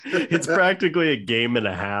It's practically a game and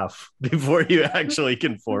a half before you actually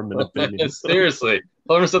can form an opinion. Seriously.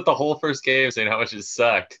 Homer spent the whole first game saying how much it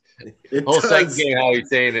sucked. It Whole second does. game, how he's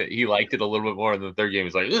saying that he liked it a little bit more. And the third game,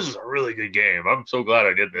 he's like, "This is a really good game. I'm so glad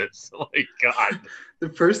I did this." Oh my God. The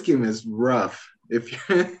first game is rough. If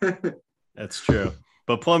you're That's true.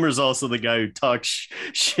 But Plummer's also the guy who talks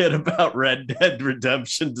shit about Red Dead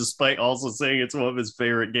Redemption, despite also saying it's one of his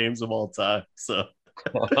favorite games of all time. So,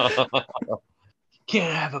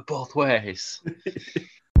 Can't have it both ways.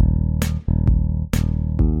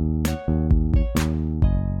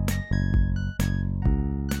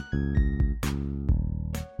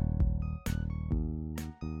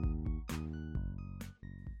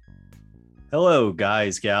 hello,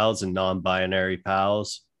 guys, gals, and non binary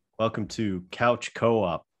pals. Welcome to Couch Co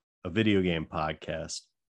op, a video game podcast.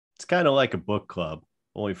 It's kind of like a book club,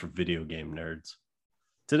 only for video game nerds.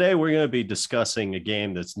 Today, we're going to be discussing a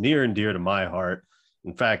game that's near and dear to my heart.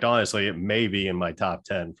 In fact, honestly, it may be in my top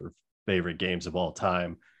 10 for favorite games of all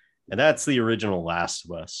time. And that's the original Last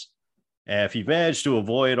of Us. And if you've managed to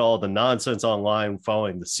avoid all the nonsense online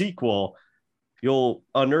following the sequel, you'll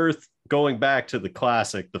unearth going back to the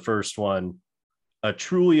classic, the first one, a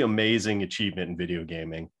truly amazing achievement in video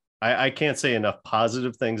gaming. I can't say enough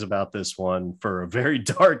positive things about this one for a very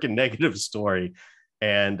dark and negative story.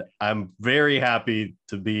 And I'm very happy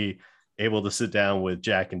to be able to sit down with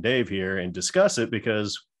Jack and Dave here and discuss it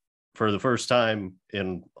because for the first time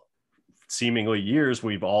in seemingly years,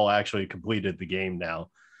 we've all actually completed the game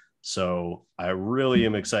now. So I really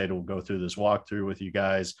am excited to go through this walkthrough with you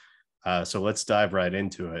guys. So let's dive right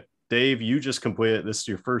into it. Dave, you just completed this is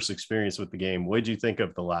your first experience with the game. What did you think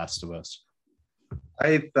of The Last of Us?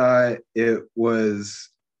 I thought it was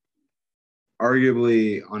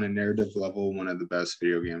arguably on a narrative level one of the best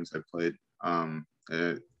video games I've played.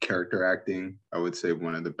 Character acting, I would say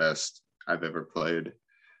one of the best I've ever played.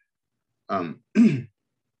 Um,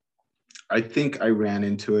 I think I ran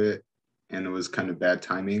into it and it was kind of bad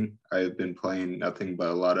timing. I've been playing nothing but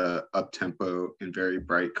a lot of up tempo and very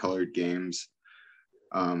bright colored games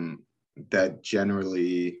that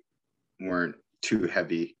generally weren't too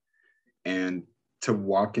heavy. And to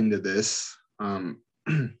walk into this,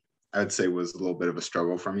 I'd say was a little bit of a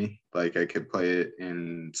struggle for me. Like I could play it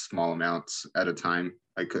in small amounts at a time.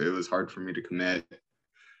 It was hard for me to commit.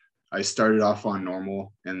 I started off on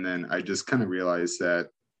normal and then I just kind of realized that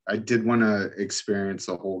I did want to experience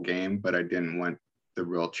the whole game, but I didn't want the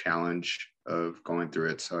real challenge of going through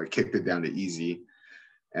it. So I kicked it down to easy.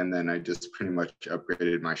 And then I just pretty much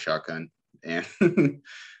upgraded my shotgun and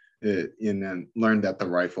and then learned that the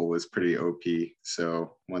rifle was pretty OP.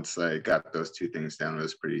 So once I got those two things down, it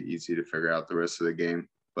was pretty easy to figure out the rest of the game.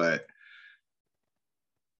 But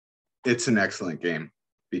it's an excellent game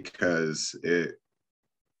because it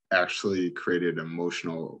actually created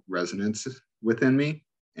emotional resonance within me.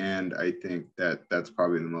 And I think that that's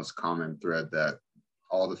probably the most common thread that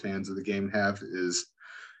all the fans of the game have is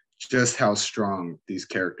just how strong these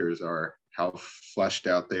characters are, how fleshed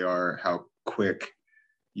out they are, how quick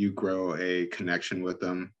you grow a connection with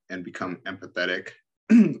them and become empathetic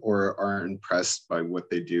or are impressed by what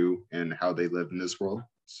they do and how they live in this world.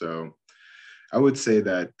 So I would say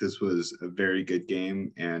that this was a very good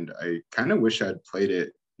game. And I kind of wish I'd played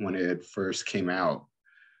it when it first came out,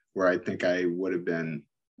 where I think I would have been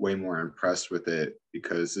way more impressed with it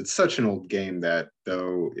because it's such an old game that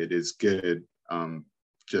though it is good,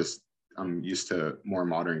 just I'm used to more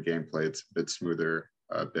modern gameplay. It's a bit smoother,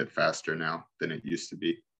 a bit faster now than it used to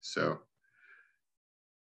be. So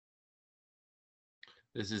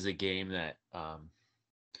This is a game that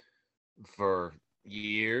for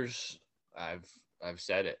years I've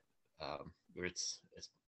said it. It's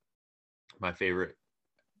my favorite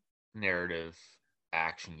narrative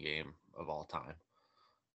action game of all time.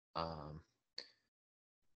 Um,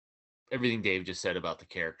 Everything Dave just said about the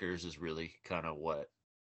characters is really kind of what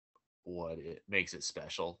it makes it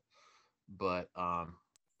special. But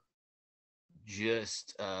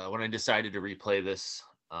just when I decided to replay this,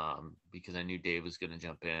 because I knew Dave was going to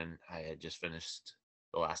jump in, I had just finished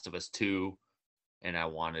The Last of Us 2, and I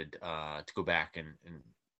wanted to go back and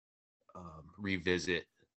revisit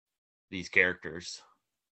these characters.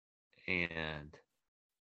 And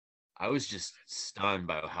I was just stunned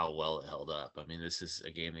by how well it held up. I mean, this is a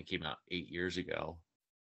game that came out 8 years ago.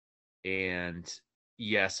 And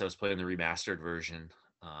yes, I was playing the remastered version.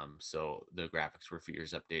 So the graphics were a few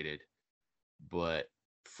years updated. But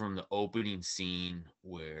from the opening scene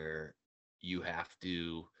where you have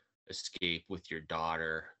to escape with your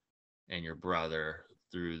daughter and your brother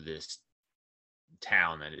through this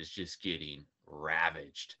town that is just getting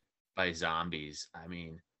ravaged by zombies. I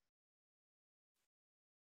mean,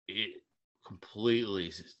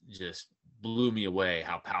 completely just blew me away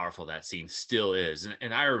how powerful that scene still is.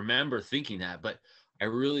 And I remember thinking that, but I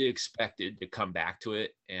really expected to come back to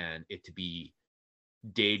it and it to be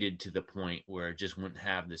dated to the point where it just wouldn't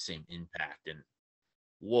have the same impact. And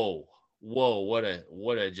whoa, what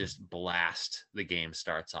a just blast the game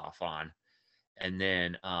starts off on. And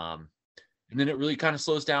then it really kind of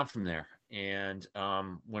slows down from there. And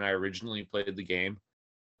when I originally played the game,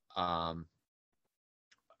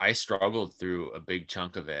 I struggled through a big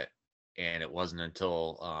chunk of it, and it wasn't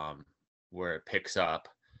until where it picks up.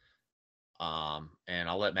 And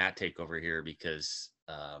I'll let Matt take over here because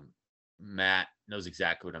Matt knows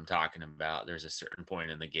exactly what I'm talking about. There's a certain point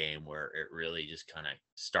in the game where it really just kind of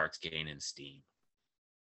starts gaining steam.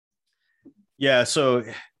 Yeah, so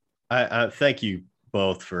I thank you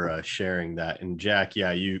both for sharing that. And Jack,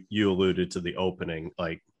 yeah, you alluded to the opening.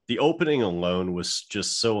 Like the opening alone was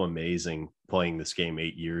just so amazing playing this game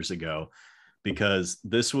 8 years ago, because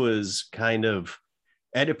this was kind of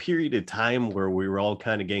at a period of time where we were all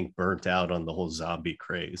kind of getting burnt out on the whole zombie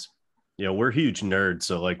craze. You know, we're huge nerds,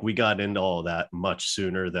 so like we got into all that much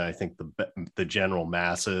sooner than I think the general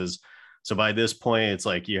masses. So by this point, it's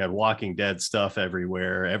like you had Walking Dead stuff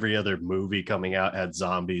everywhere. Every other movie coming out had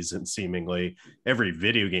zombies, and seemingly every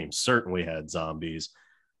video game certainly had zombies.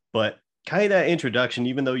 But kind of that introduction,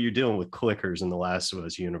 even though you're dealing with clickers in the Last of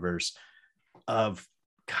Us universe, of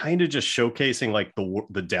kind of just showcasing like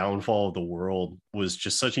the downfall of the world, was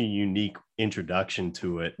just such a unique introduction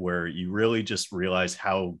to it, where you really just realize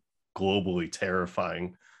how globally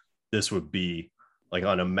terrifying this would be, like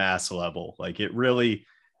on a mass level. Like it really,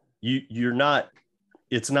 you're not,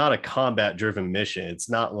 it's not a combat driven mission. It's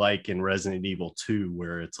not like in Resident Evil 2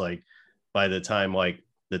 where it's like by the time like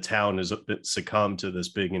the town is succumbed to this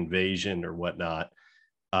big invasion or whatnot,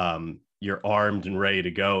 you're armed and ready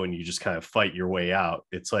to go and you just kind of fight your way out.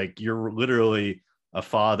 It's like you're literally a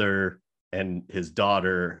father and his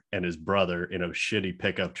daughter and his brother in a shitty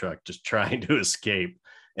pickup truck just trying to escape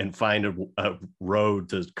and find a road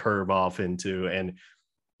to curve off into. And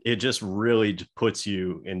it just really puts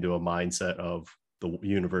you into a mindset of the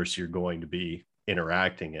universe you're going to be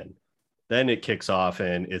interacting in. Then it kicks off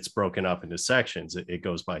and it's broken up into sections. It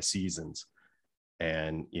goes by seasons.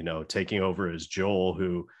 And, you know, taking over as Joel,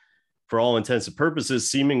 who for all intents and purposes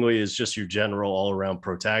seemingly is just your general all around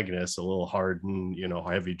protagonist, a little hardened, you know,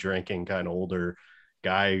 heavy drinking kind of older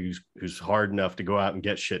guy who's hard enough to go out and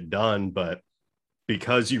get shit done. But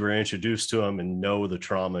because you were introduced to him and know the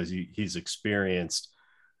traumas he's experienced,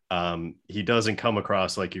 he doesn't come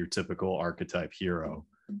across like your typical archetype hero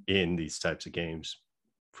in these types of games,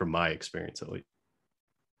 from my experience at least.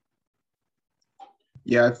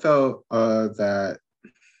 Yeah, I felt that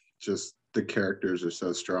just the characters are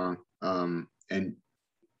so strong. And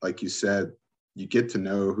like you said, you get to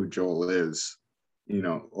know who Joel is, you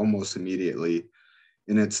know, almost immediately.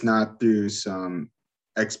 And it's not through some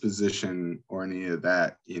exposition or any of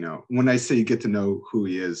that. You know, when I say you get to know who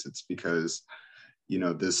he is, it's because, you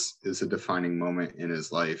know, this is a defining moment in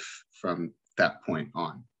his life from that point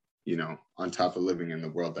on, you know, on top of living in the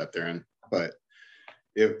world that they're in. But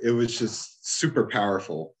it was just super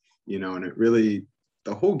powerful, you know, and it really,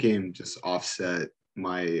 the whole game just offset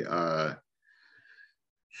my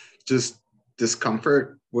just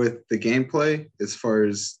discomfort with the gameplay, as far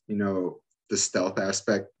as, you know, the stealth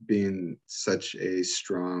aspect being such a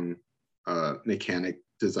strong mechanic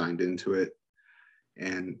designed into it.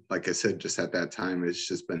 And like I said, just at that time, it's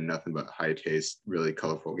just been nothing but high taste, really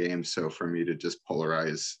colorful games. So for me to just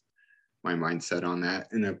polarize my mindset on that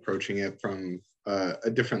and approaching it from a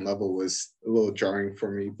different level was a little jarring for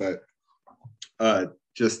me. But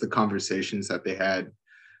just the conversations that they had,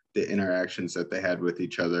 the interactions that they had with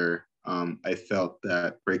each other, I felt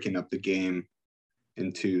that breaking up the game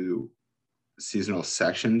into seasonal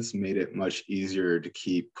sections made it much easier to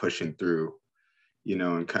keep pushing through, you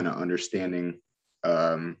know, and kind of understanding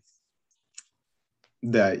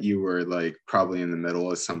that you were like probably in the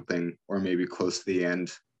middle of something or maybe close to the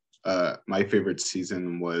end. My favorite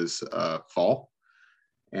season was fall,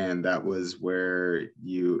 and that was where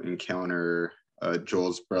you encounter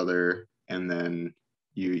Joel's brother, and then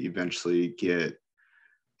you eventually get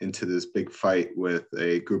into this big fight with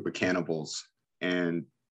a group of cannibals. And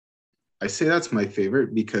I say that's my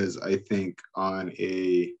favorite because I think on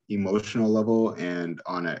a emotional level and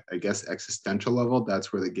on a, I guess, existential level,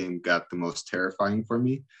 that's where the game got the most terrifying for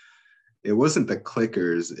me. It wasn't the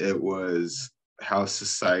clickers, it was how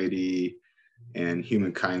society and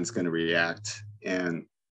humankind's going to react and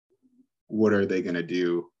what are they going to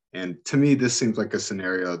do. And to me, this seems like a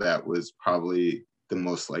scenario that was probably the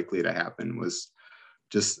most likely to happen, was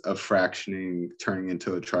just a fractioning turning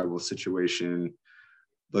into a tribal situation,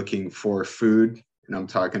 looking for food. And I'm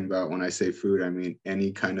talking about, when I say food, I mean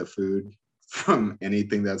any kind of food from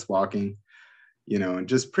anything that's walking, and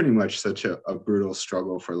just pretty much such a brutal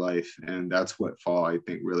struggle for life. And that's what Fall, I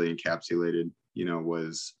think, really encapsulated,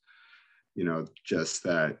 was, just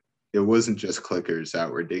that it wasn't just clickers that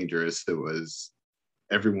were dangerous. It was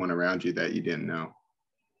everyone around you that you didn't know.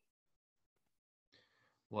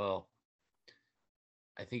 Well,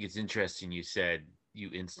 I think it's interesting you said you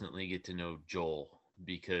instantly get to know Joel,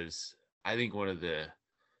 because I think one of the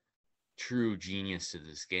true genius of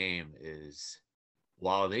this game is,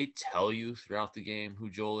 while they tell you throughout the game who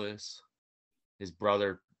Joel is, his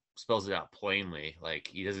brother spells it out plainly. Like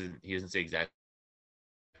he doesn't say exactly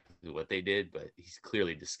what they did, but he's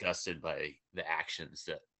clearly disgusted by the actions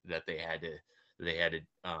that they had to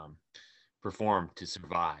perform to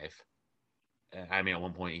survive. I mean, at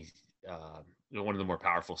one point, one of the more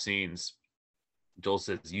powerful scenes, Joel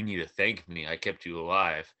says, "You need to thank me. I kept you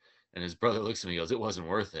alive." And his brother looks at me and goes, "It wasn't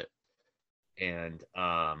worth it." And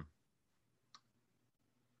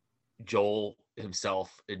Joel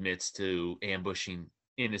himself admits to ambushing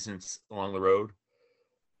innocents along the road.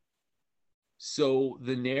 So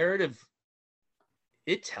the narrative,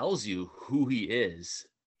 it tells you who he is,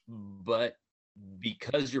 but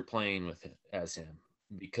because you're playing with him as him,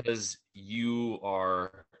 because you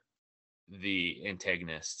are the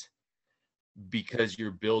antagonist, because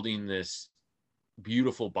you're building this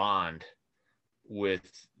beautiful bond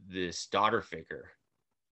with this daughter figure,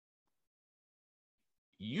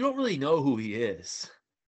 you don't really know who he is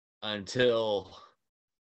until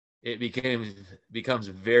it becomes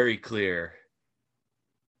very clear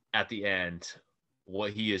at the end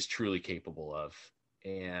what he is truly capable of.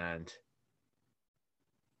 And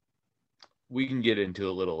we can get into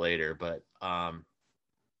a little later, but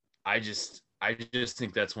I just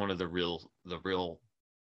think that's one of the real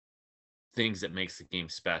things that makes the game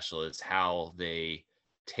special, is how they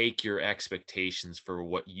take your expectations for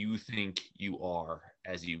what you think you are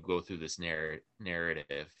as you go through this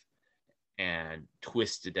narrative and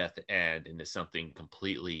twist it at the end into something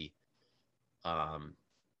completely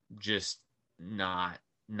just not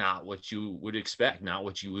what you would expect, not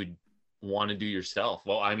what you would want to do yourself.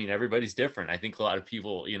 Well, I mean, everybody's different. I think a lot of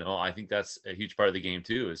people, I think that's a huge part of the game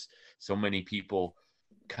too, is so many people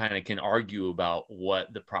kind of can argue about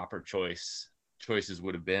what the proper choices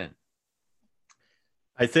would have been.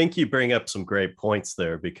 I think you bring up some great points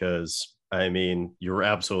there, because I mean, you're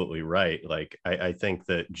absolutely right. Like, I think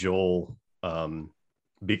that Joel,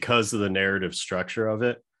 because of the narrative structure of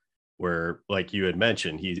it, where, like you had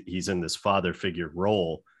mentioned, he's in this father figure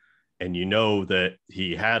role, and that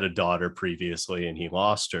he had a daughter previously and he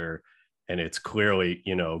lost her, and it's clearly,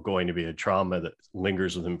 going to be a trauma that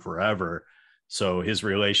lingers with him forever. So his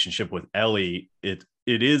relationship with Ellie, it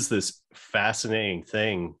is this fascinating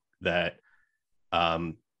thing that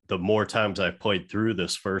the more times I've played through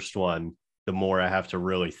this first one, the more I have to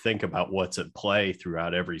really think about what's at play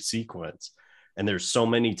throughout every sequence. And there's so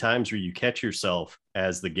many times where you catch yourself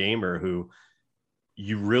as the gamer who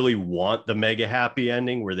you really want the mega happy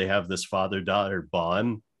ending where they have this father-daughter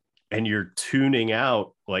bond, and you're tuning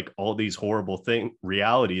out like all these horrible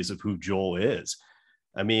realities of who Joel is.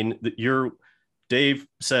 I mean, Dave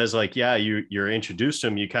says, like, yeah, you're introduced to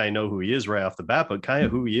him, you kind of know who he is right off the bat, but kind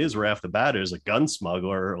of who he is right off the bat is a gun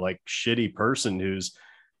smuggler, like shitty person who's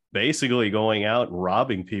basically going out and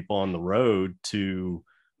robbing people on the road to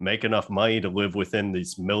make enough money to live within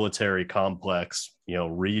this military complex,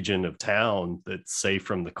 region of town that's safe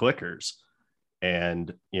from the clickers.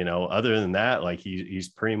 And, other than that, like he's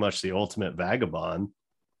pretty much the ultimate vagabond.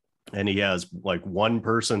 And he has like one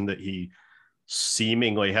person that he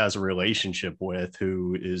seemingly has a relationship with,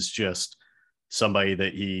 who is just somebody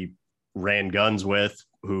that he ran guns with,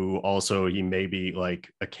 who also he maybe like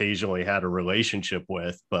occasionally had a relationship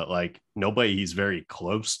with, but like nobody he's very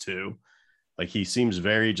close to. Like he seems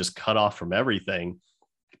very just cut off from everything.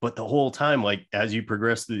 But the whole time, like as you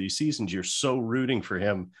progress through these seasons, you're so rooting for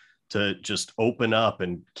him to just open up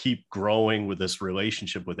and keep growing with this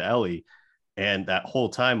relationship with Ellie. And that whole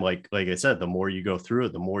time, like I said, the more you go through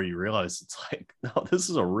it, the more you realize it's like, no, this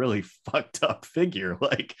is a really fucked up figure.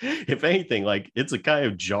 Like, if anything, like it's a kind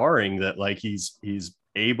of jarring that like he's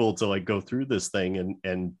able to like go through this thing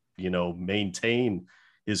and maintain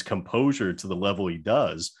his composure to the level he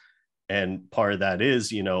does. And part of that is,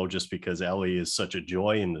 just because Ellie is such a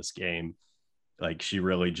joy in this game. Like she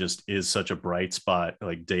really just is such a bright spot.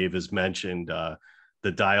 Like Dave has mentioned,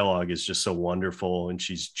 the dialogue is just so wonderful, and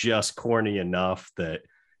she's just corny enough that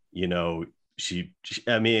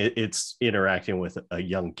I mean, it's interacting with a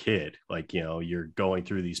young kid. Like, you're going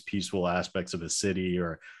through these peaceful aspects of a city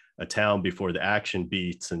or a town before the action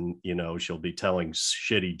beats, and she'll be telling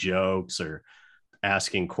shitty jokes or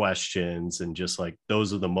asking questions, and just like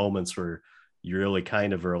those are the moments where you really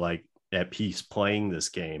kind of are like at peace playing this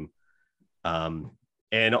game.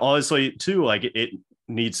 And honestly too, like it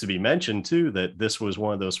needs to be mentioned too that this was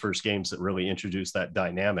one of those first games that really introduced that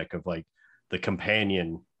dynamic of like the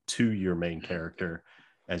companion to your main character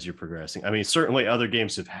as you're progressing. I mean, certainly other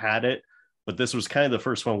games have had it, but this was kind of the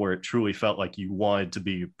first one where it truly felt like you wanted to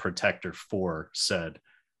be a protector for said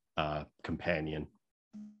companion.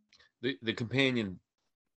 The companion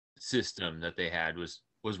system that they had was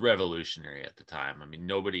revolutionary at the time. I mean,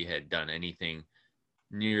 nobody had done anything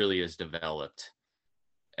nearly as developed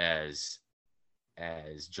as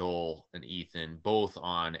Joel and Ethan, both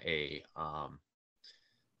on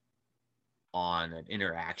an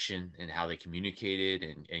interaction and how they communicated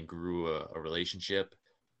and grew a relationship,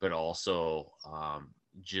 but also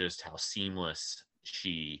just how seamless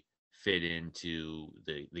she fit into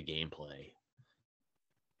the gameplay.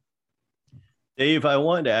 Dave, I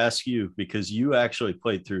wanted to ask you, because you actually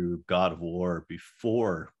played through God of War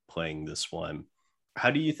before playing this one. How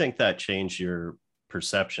do you think that changed your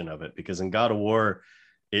perception of it? Because in God of War,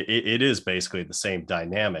 it is basically the same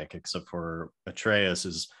dynamic, except for Atreus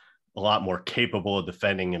is a lot more capable of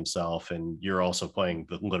defending himself, and you're also playing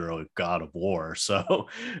the literal God of War. So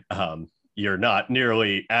you're not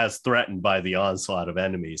nearly as threatened by the onslaught of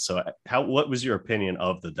enemies. So what was your opinion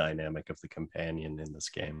of the dynamic of the companion in this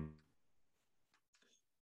game?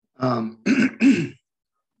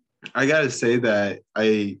 I gotta say that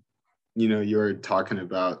you were talking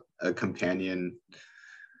about a companion,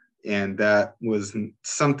 and that was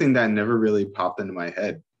something that never really popped into my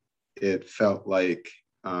head. It felt like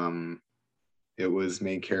it was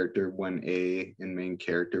main character 1A and main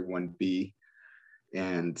character 1B,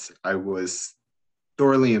 and I was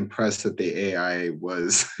thoroughly impressed that the AI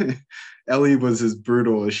was Ellie was as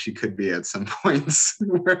brutal as she could be at some points,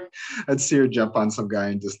 where I'd see her jump on some guy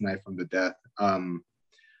and just knife him to death.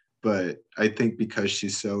 But I think because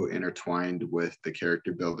she's so intertwined with the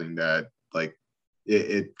character building that like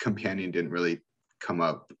companion didn't really come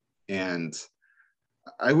up. And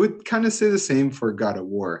I would kind of say the same for God of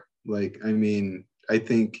War. Like, I mean, I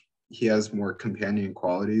think he has more companion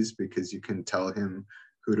qualities because you can tell him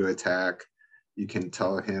who to attack. You can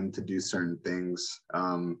tell him to do certain things.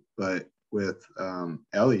 But with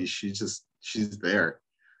Ellie, she's there,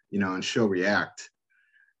 and she'll react.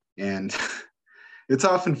 And it's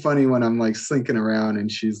often funny when I'm like slinking around and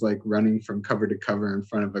she's like running from cover to cover in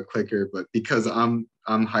front of a clicker, but because I'm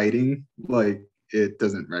hiding, like it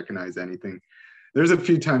doesn't recognize anything. There's a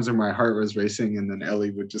few times where my heart was racing and then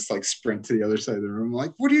Ellie would just like sprint to the other side of the room. I'm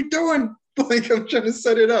like, what are you doing? Like, I'm trying to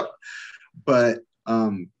set it up. But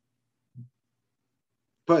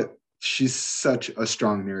she's such a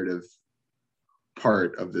strong narrative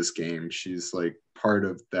part of this game. She's like part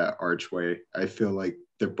of that archway. I feel like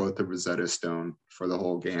they're both the Rosetta Stone for the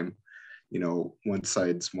whole game. One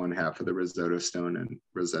side's one half of the Rosetta Stone and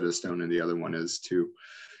the other one is too.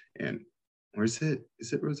 And where's it?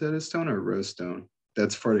 Is it Rosetta Stone or Rose Stone?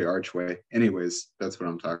 That's for the archway. Anyways, that's what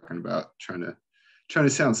I'm talking about. Trying to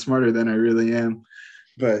sound smarter than I really am.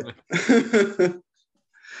 But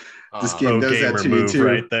this game does that to you too.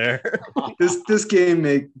 Right there. this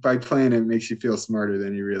game by playing it makes you feel smarter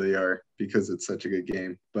than you really are because it's such a good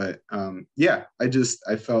game. But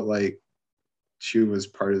I felt like she was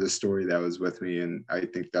part of the story that was with me, and I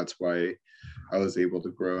think that's why I was able to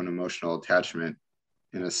grow an emotional attachment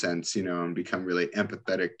in a sense, and become really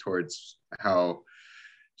empathetic towards how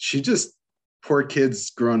she just, poor kid's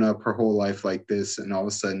grown up her whole life like this, and all of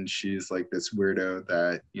a sudden she's like this weirdo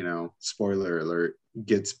that, spoiler alert,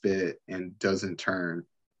 gets bit and doesn't turn,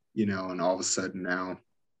 and all of a sudden now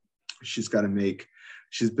she's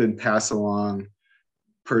been passed along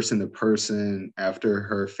person to person after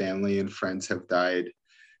her family and friends have died.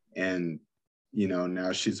 And,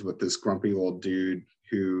 now she's with this grumpy old dude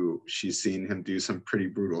who she's seen him do some pretty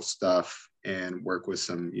brutal stuff and work with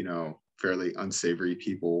some, fairly unsavory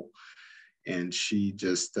people. And she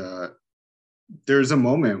just, there's a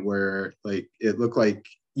moment where like, it looked like,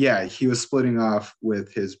 he was splitting off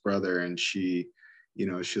with his brother, and she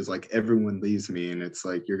was like, everyone leaves me. And it's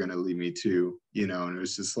like, you're going to leave me too, and it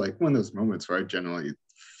was just like one of those moments where I generally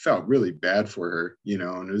felt really bad for her,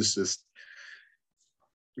 and it was just,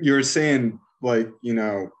 you were saying like,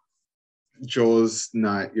 Joel's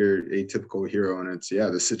not your atypical hero, and it's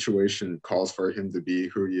the situation calls for him to be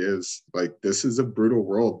who he is. Like, this is a brutal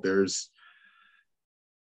world. There's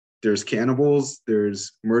there's cannibals,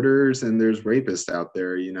 there's murderers, and there's rapists out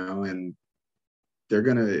there, and they're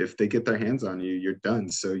gonna, if they get their hands on you, you're done.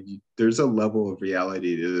 So there's a level of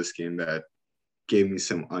reality to this game that gave me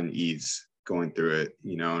some unease going through it,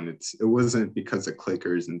 and it wasn't because of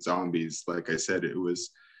clickers and zombies. Like I said, it was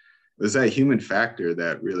that human factor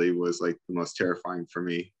that really was like the most terrifying for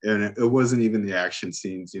me. And it wasn't even the action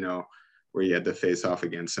scenes, where you had to face off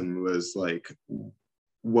against him. It was like,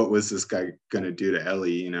 what was this guy gonna do to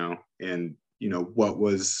Ellie, and what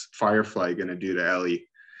was Firefly gonna do to Ellie,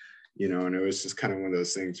 and it was just kind of one of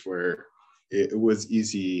those things where it was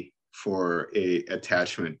easy for a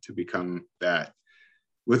attachment to become that.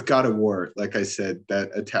 With God of War, like I said,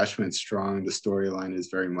 that attachment's strong. The storyline is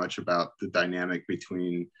very much about the dynamic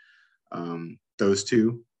between those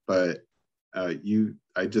two, but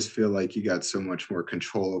I just feel like you got so much more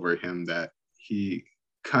control over him that he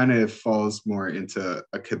kind of falls more into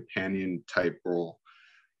a companion type role.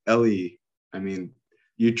 Ellie, I mean,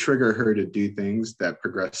 you trigger her to do things that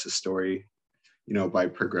progress the story, by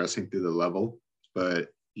progressing through the level, but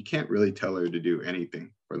you can't really tell her to do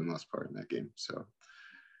anything for the most part in that game. So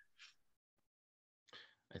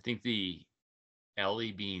I think the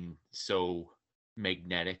Ellie being so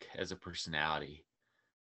magnetic as a personality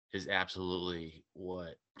is absolutely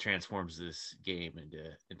what transforms this game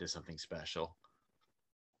into something special.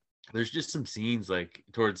 There's just some scenes like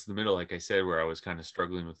towards the middle, like I said, where I was kind of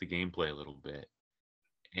struggling with the gameplay a little bit.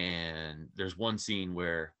 And there's one scene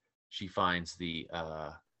where she finds the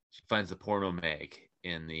porno mag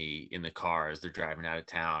in the car as they're driving out of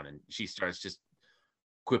town, and she starts just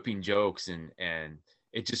quipping jokes, and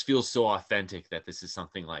it just feels so authentic that this is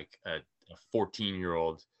something like a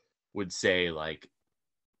 14-year-old would say, like,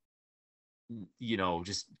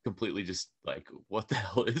 just completely just like, what the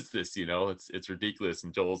hell is this? It's ridiculous.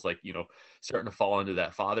 And Joel's like, starting to fall into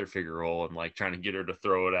that father figure role and like trying to get her to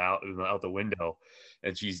throw it out the window.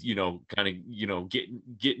 And she's, kind of,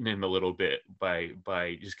 getting him a little bit by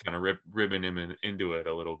just kind of ribbing him into it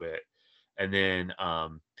a little bit. And then,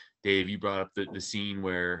 Dave, you brought up the scene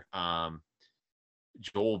where,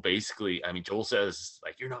 Joel basically, Joel says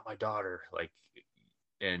like, "You're not my daughter." Like,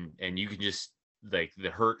 and you can just, like, the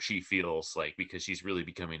hurt she feels, like, because she's really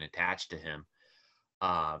becoming attached to him.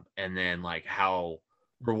 And then like how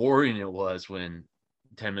rewarding it was when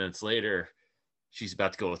 10 minutes later she's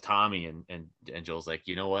about to go with Tommy, and Joel's like,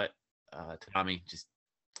 "You know what, Tommy, just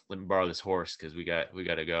let me borrow this horse because we got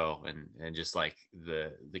to go." And just like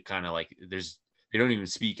the kind of like, they don't even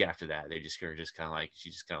speak after that. They just kind of like, she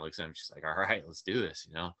just kind of looks at him. She's like, "All right, let's do this."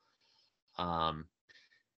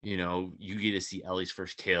 You get to see Ellie's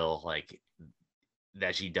first kill, like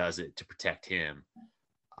that she does it to protect him.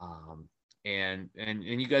 And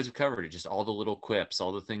you guys have covered it, just all the little quips,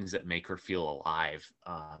 all the things that make her feel alive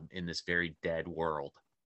in this very dead world.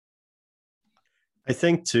 I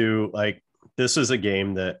think too, like, this is a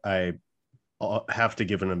game that I have to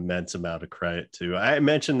give an immense amount of credit to. I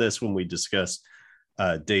mentioned this when we discussed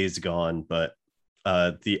Days Gone, but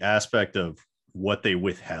the aspect of what they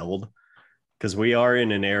withheld, because we are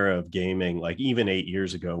in an era of gaming, like even 8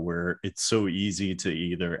 years ago, where it's so easy to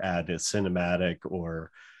either add a cinematic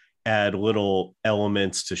or add little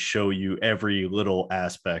elements to show you every little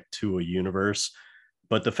aspect to a universe.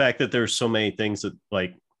 But the fact that there's so many things that,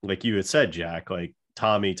 like you had said, Jack, like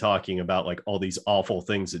Tommy talking about like all these awful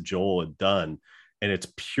things that Joel had done, and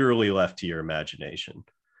it's purely left to your imagination.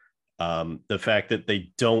 The fact that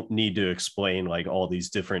they don't need to explain like all these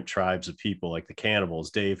different tribes of people, like the cannibals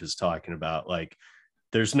Dave is talking about, like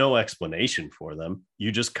there's no explanation for them.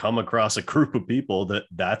 You just come across a group of people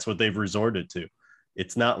that's what they've resorted to.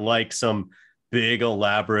 It's not like some big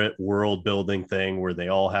elaborate world building thing where they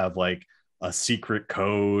all have like a secret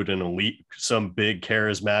code and some big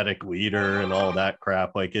charismatic leader and all that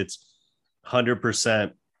crap. Like, it's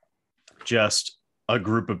 100% just a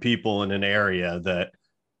group of people in an area that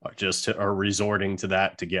are resorting to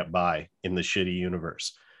that to get by in the shitty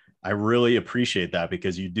universe. I really appreciate that,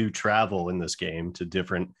 because you do travel in this game to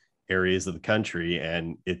different areas of the country,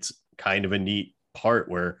 and it's kind of a neat part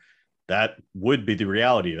where that would be the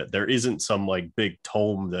reality of it. There isn't some like big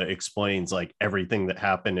tome that explains like everything that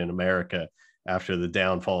happened in America after the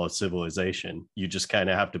downfall of civilization. You just kind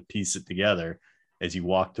of have to piece it together as you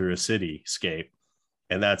walk through a cityscape.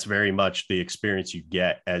 And that's very much the experience you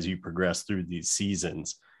get as you progress through these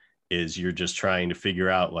seasons, is you're just trying to figure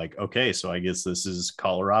out like, okay, so I guess this is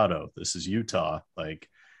Colorado, this is Utah. Like,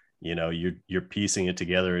 you're piecing it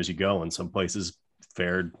together as you go, and some places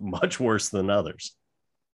fared much worse than others.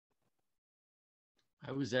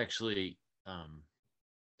 I was actually,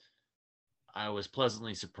 I was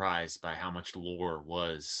pleasantly surprised by how much lore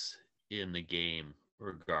was in the game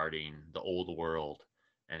regarding the old world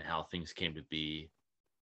and how things came to be.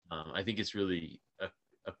 I think it's really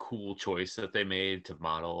a cool choice that they made to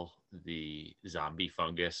model the zombie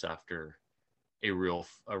fungus after a real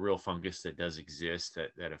fungus that does exist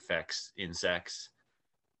that affects insects.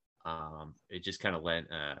 It just kind of lent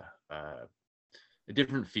a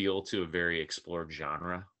different feel to a very explored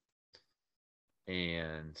genre.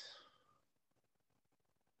 And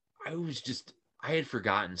I had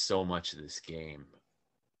forgotten so much of this game,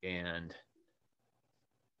 and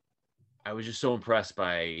I was just so impressed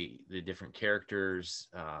by the different characters,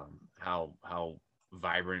 how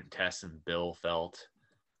vibrant Tess and Bill felt.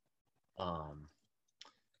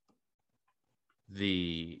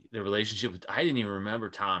 The relationship with, I didn't even remember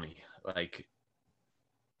Tommy. Like,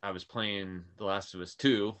 I was playing The Last of Us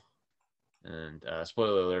 2, and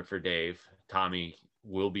spoiler alert for Dave, Tommy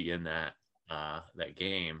will be in that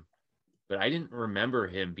game, but I didn't remember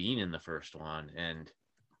him being in the first one. And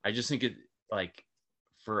I just think it, like,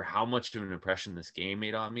 for how much of an impression this game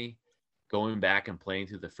made on me, going back and playing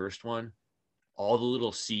through the first one, all the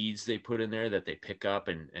little seeds they put in there that they pick up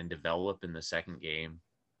and develop in the second game,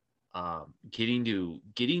 getting to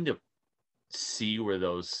see where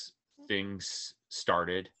those things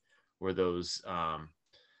started, where those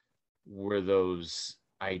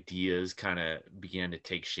ideas kind of began to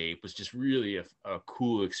take shape, was just really a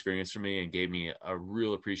cool experience for me, and gave me a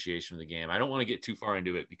real appreciation of the game. I don't want to get too far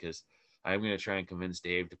into it because I'm going to try and convince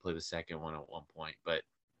Dave to play the second one at one point, but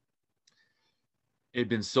it'd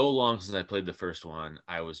been so long since I played the first one.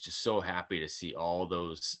 I was just so happy to see all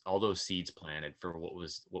those seeds planted for what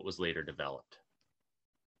was later developed.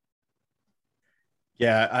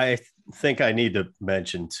 Yeah, I think I need to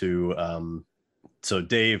mention too. So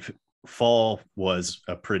Dave, Fall was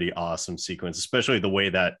a pretty awesome sequence, especially the way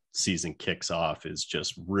that season kicks off is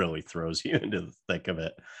just really throws you into the thick of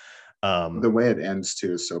it. The way it ends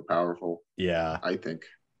too is so powerful. Yeah, I think.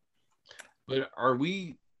 But are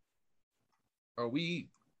we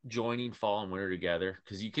joining Fall and Winter together?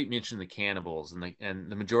 Because you keep mentioning the cannibals, and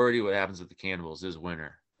the majority of what happens with the cannibals is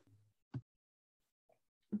Winter.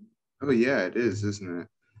 Oh yeah, it is, isn't it?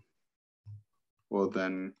 Well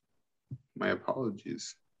then, my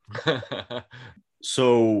apologies.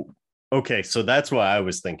 So that's what I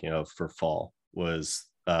was thinking of for Fall, was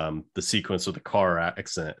the sequence of the car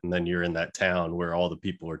accident, and then you're in that town where all the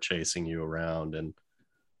people are chasing you around. And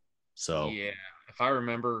so yeah, if I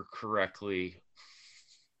remember correctly,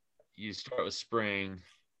 you start with spring,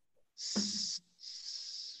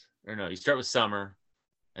 or no, you start with summer,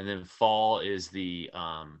 and then fall is the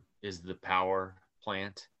power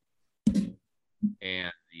plant,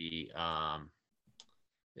 and the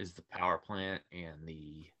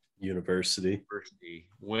university.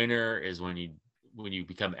 Winter is when you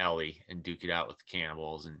become Ellie and duke it out with the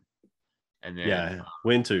cannibals, and then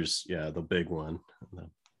winter's the big one,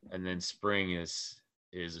 and then spring is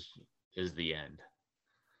the end.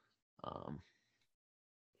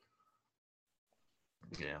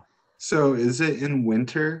 So is it in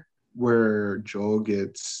winter where Joel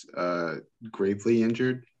gets gravely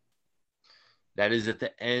injured? That is at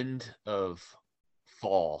the end of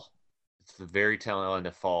fall. It's the very tail end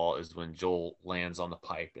of fall is when Joel lands on the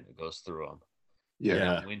pipe and it goes through him.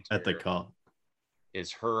 Yeah, at the call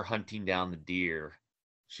is her hunting down the deer.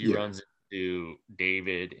 She runs into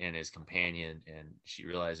David and his companion, and she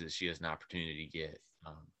realizes she has an opportunity to get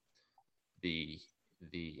the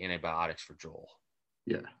antibiotics for Joel.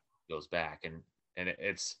 Yeah, goes back, and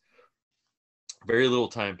it's very little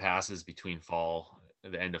time passes between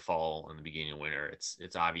the end of fall and the beginning of winter.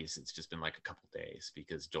 It's obvious it's just been like a couple days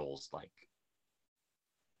because Joel's like,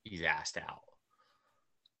 he's assed out.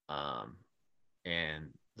 And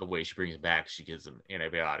the way she brings him back, she gives him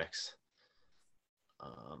antibiotics.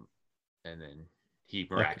 And then he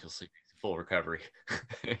miraculously makes a full recovery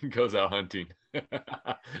and goes out hunting. And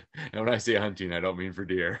when I say hunting, I don't mean for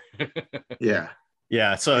deer. Yeah.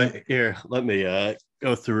 So here, let me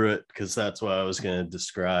go through it, because that's what I was going to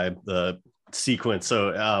describe the sequence.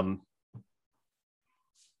 So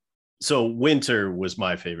winter was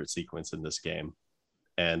my favorite sequence in this game,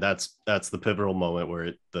 and that's the pivotal moment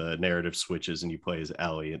where the narrative switches and you play as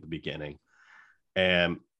Ellie at the beginning.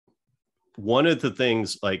 And one of the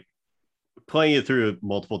things, like, playing it through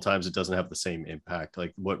multiple times, it doesn't have the same impact.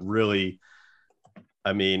 Like, what really,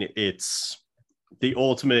 I mean, it's the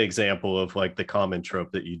ultimate example of like the common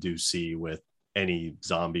trope that you do see with any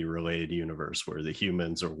zombie related universe, where the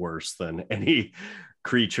humans are worse than any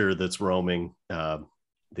creature that's roaming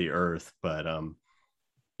the earth. But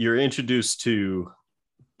you're introduced to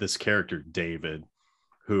this character, David,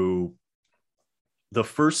 who the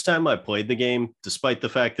first time I played the game, despite the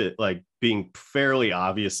fact that like being fairly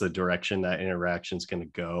obvious the direction that interaction is going to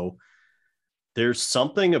go, there's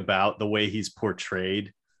something about the way he's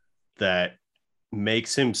portrayed that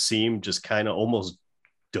makes him seem just kind of almost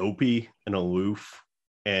dopey and aloof.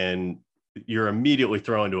 And you're immediately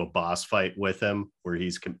thrown into a boss fight with him where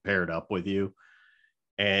he's paired up with you.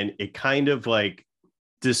 And it kind of like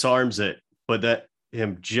disarms it, but that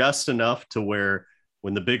him just enough to where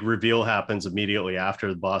when the big reveal happens immediately after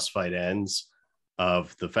the boss fight ends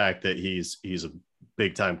of the fact that he's a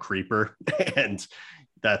big time creeper and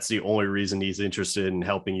that's the only reason he's interested in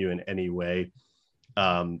helping you in any way.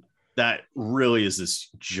 That really is this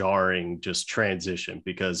jarring just transition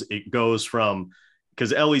because it goes from,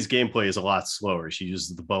 because Ellie's gameplay is a lot slower. She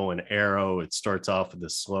uses the bow and arrow. It starts off with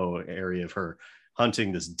this slow area of her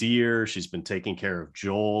hunting this deer. She's been taking care of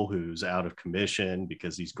Joel, who's out of commission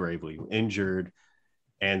because he's gravely injured.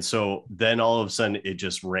 And so then all of a sudden it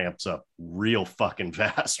just ramps up real fucking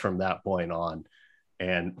fast from that point on.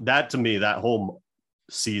 And that to me, that whole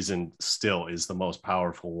season still is the most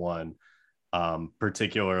powerful one,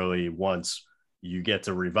 particularly once you get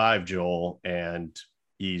to revive Joel and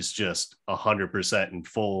he's just 100% in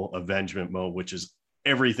full avengement mode, which is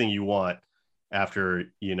everything you want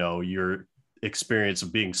after, you know, your experience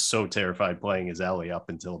of being so terrified playing as Ellie up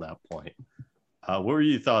until that point. What were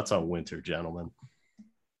your thoughts on Winter, gentlemen?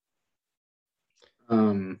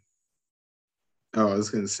 I was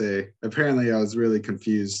going to say, apparently I was really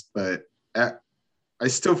confused, but I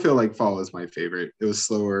still feel like Fall is my favorite. It was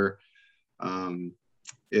slower.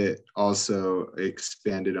 It also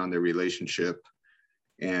expanded on their relationship.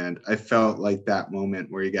 And I felt like that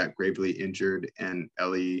moment where he got gravely injured and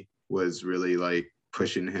Ellie was really like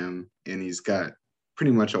pushing him and he's got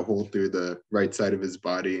pretty much a hole through the right side of his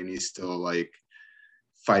body and he's still like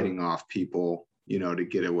fighting off people, you know, to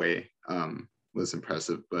get away, was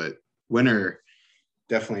impressive. But Winter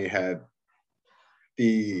definitely had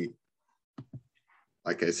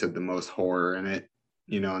like I said, the most horror in it,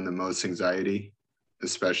 you know, and the most anxiety,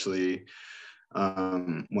 especially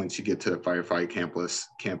once you get to the Firefly campus,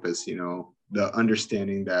 you know, the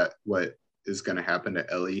understanding that what is going to happen to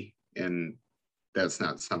Ellie, and that's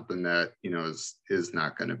not something that, you know, is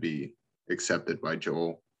not going to be accepted by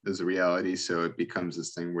Joel as a reality. So it becomes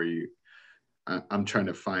this thing where I'm trying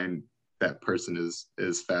to find that person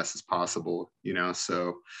as fast as possible, you know.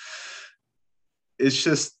 So it's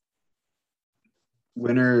just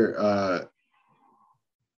Winter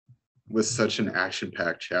was such an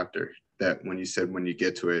action-packed chapter that when you said when you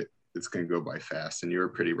get to it, it's going to go by fast, and you were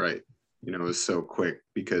pretty right. You know, it was so quick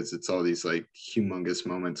because it's all these like humongous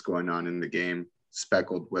moments going on in the game,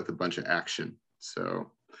 speckled with a bunch of action.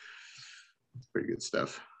 So it's pretty good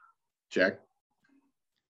stuff. Jack?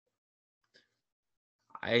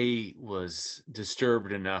 I was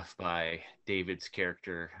disturbed enough by David's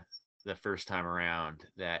character the first time around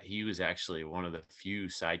that he was actually one of the few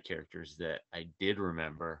side characters that I did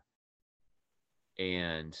remember.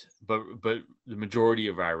 And but the majority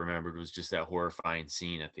of what I remembered was just that horrifying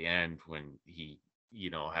scene at the end when he,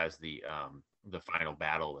 you know, has the final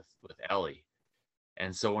battle with Ellie.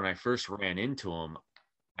 And so when I first ran into him,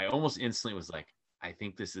 I almost instantly was like, I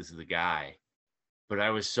think this is the guy. But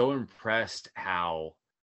I was so impressed how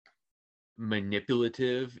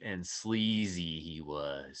manipulative and sleazy he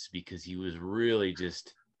was, because he was really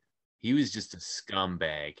just a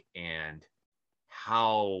scumbag, and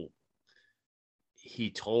how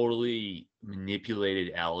he totally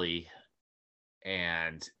manipulated Ellie.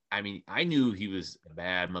 And I mean, I knew he was a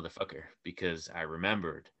bad motherfucker because I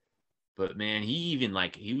remembered, but man,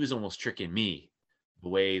 he was almost tricking me, the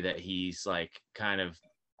way that he's like kind of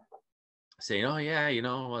saying, oh yeah, you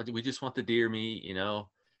know, we just want the deer meat, you know.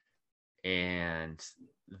 And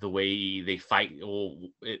the way they fight, well,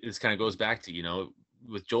 this kind of goes back to, you know,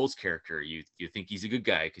 with Joel's character, you think he's a good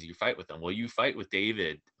guy because you fight with him. Well, you fight with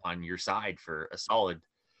David on your side for a solid,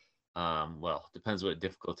 well, depends what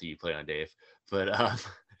difficulty you play on, Dave, but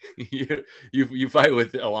you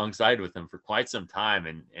fight alongside with him for quite some time,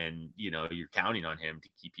 and you know, you're counting on him to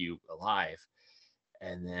keep you alive.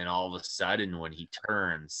 And then all of a sudden when he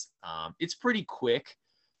turns, it's pretty quick,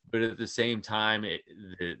 but at the same time,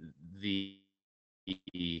 the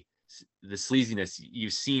sleaziness,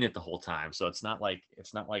 you've seen it the whole time. So it's not like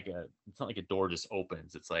a door just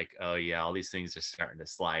opens. It's like, oh yeah, all these things are starting to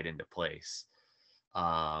slide into place.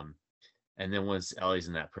 And then once Ellie's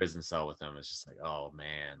in that prison cell with him, it's just like, oh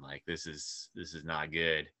man, like this is not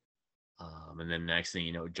good. And then next thing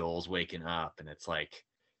you know, Joel's waking up, and it's like,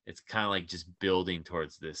 it's kind of like just building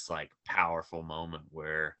towards this like powerful moment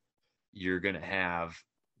where you're gonna have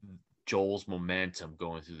Joel's momentum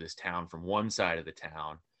going through this town from one side of the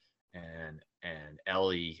town, and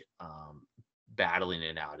Ellie battling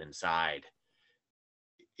it out inside.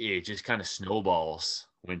 It just kind of snowballs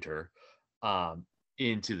Winter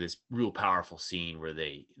into this real powerful scene where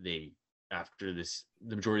they after the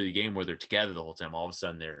majority of the game where they're together the whole time, all of a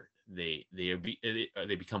sudden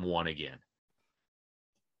they become one again.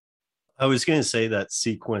 I was going to say that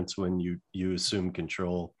sequence when you assume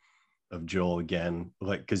control of Joel again,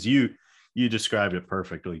 like, because you described it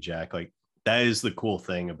perfectly, Jack. Like, that is the cool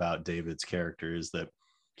thing about David's character, is that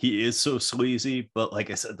he is so sleazy, but like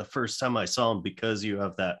I said, the first time I saw him, because you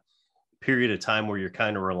have that period of time where you're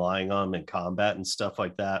kind of relying on him in combat and stuff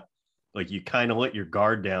like that, like you kind of let your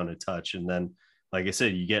guard down a touch, and then like I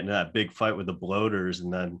said, you get into that big fight with the bloaters,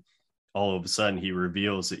 and then all of a sudden he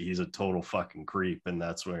reveals that he's a total fucking creep, and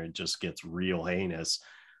that's where it just gets real heinous.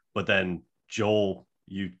 But then Joel,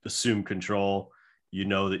 you assume control, you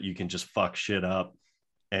know that you can just fuck shit up,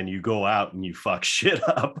 and you go out and you fuck shit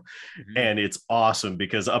up. Mm-hmm. And it's awesome,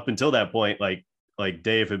 because up until that point, like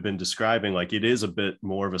Dave had been describing, like it is a bit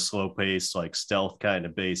more of a slow paced, like stealth kind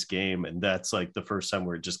of base game, and that's like the first time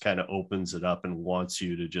where it just kind of opens it up and wants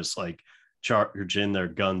you to just like charge in there,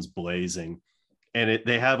 guns blazing. And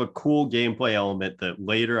they have a cool gameplay element that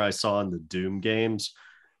later I saw in the Doom games,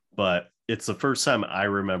 but it's the first time I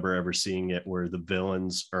remember ever seeing it where the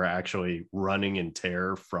villains are actually running in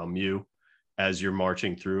terror from you as you're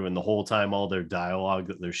marching through. And the whole time, all their dialogue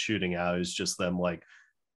that they're shooting out is just them like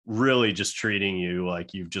really just treating you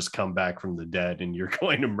like you've just come back from the dead and you're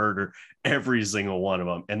going to murder every single one of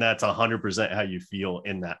them. And that's 100% how you feel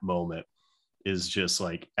in that moment, is just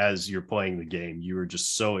like, as you're playing the game, you were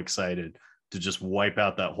just so excited to just wipe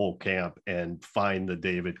out that whole camp and find the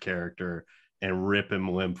David character and rip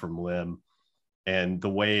him limb from limb. And the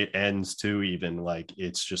way it ends too, even, like,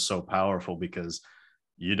 it's just so powerful, because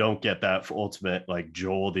you don't get that ultimate like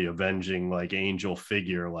Joel the avenging like angel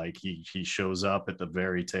figure. Like he shows up at the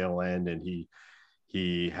very tail end, and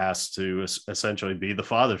he has to essentially be the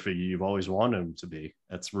father figure you've always wanted him to be.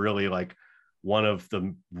 That's really like one of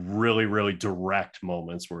the really, really direct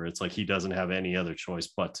moments where it's like he doesn't have any other choice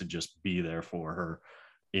but to just be there for her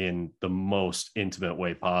in the most intimate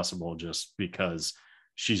way possible, just because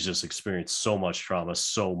she's just experienced so much trauma,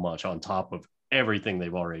 so much on top of everything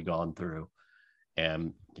they've already gone through.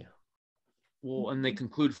 And yeah. Well, and they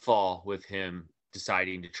conclude Fall with him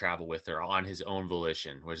deciding to travel with her on his own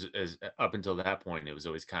volition, which is, up until that point, it was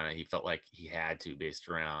always kind of, he felt like he had to, based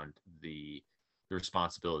around the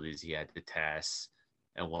responsibilities he had to Tess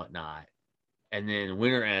and whatnot. And then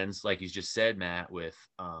Winter ends, like you just said, Matt, with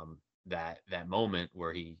that moment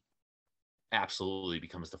where he absolutely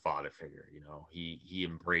becomes the father figure. You know, he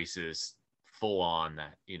embraces full on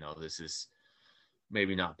that, you know, this is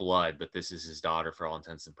maybe not blood, but this is his daughter for all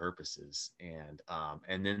intents and purposes.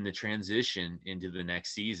 And then the transition into the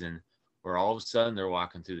next season, where all of a sudden they're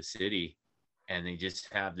walking through the city and they just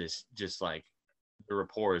have this, just like, the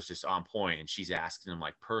rapport is just on point, and she's asking him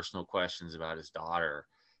like personal questions about his daughter,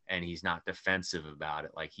 and he's not defensive about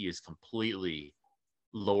it. Like, he has completely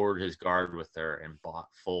lowered his guard with her and bought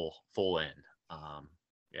full in.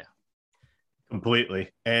 Yeah,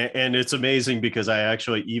 completely. And it's amazing, because I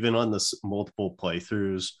actually, even on the multiple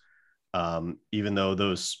playthroughs, even though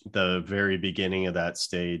the very beginning of that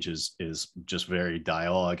stage is just very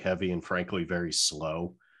dialogue heavy and frankly very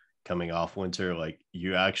slow coming off Winter, like,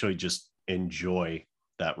 you actually just enjoy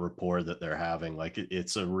that rapport that they're having. Like,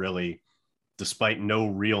 it's a really, despite no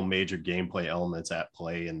real major gameplay elements at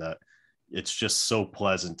play, in that it's just so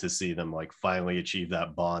pleasant to see them like finally achieve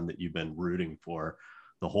that bond that you've been rooting for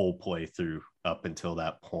the whole playthrough up until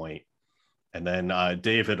that point. And then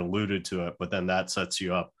David alluded to it, but then that sets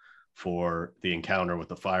you up for the encounter with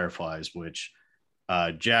the Fireflies, which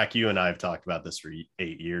Jack, you and I have talked about this for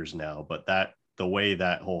 8 years now, but the way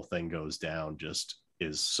that whole thing goes down just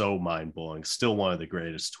is so mind-blowing. Still one of the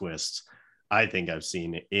greatest twists I think I've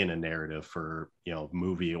seen in a narrative for, you know,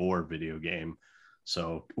 movie or video game.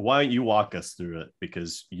 So why don't you walk us through it?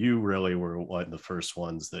 Because you really were one of the first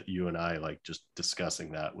ones that you and I like just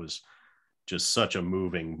discussing. That was just such a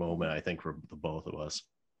moving moment, I think, for the both of us.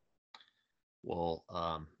 Well,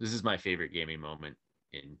 this is my favorite gaming moment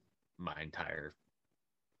in my entire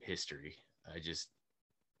history.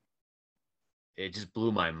 It just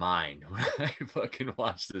blew my mind when I fucking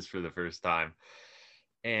watched this for the first time.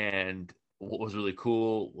 And what was really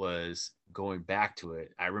cool was going back to it.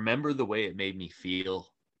 I remember the way it made me feel.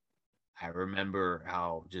 I remember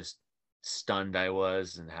how just stunned I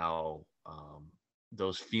was, and how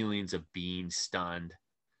those feelings of being stunned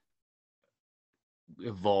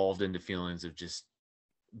evolved into feelings of just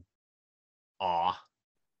awe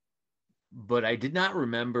but I did not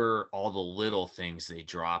remember all the little things they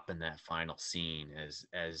drop in that final scene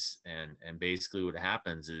and basically what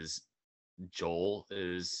happens is Joel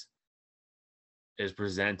is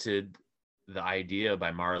presented the idea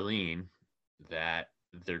by Marlene that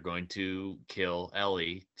they're going to kill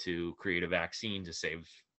Ellie to create a vaccine to save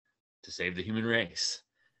the human race.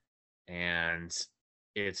 And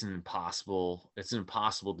it's an impossible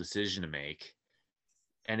decision to make.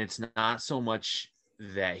 And it's not so much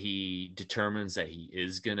that he determines that he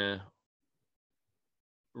is gonna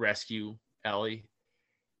rescue Ellie.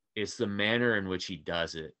 It's the manner in which he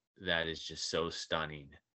does it that is just so stunning,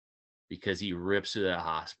 because he rips through that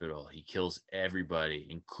hospital. He kills everybody,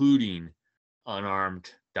 including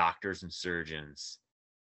unarmed doctors and surgeons.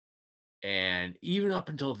 And even up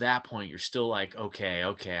until that point, you're still like, okay,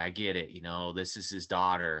 I get it. You know, this is his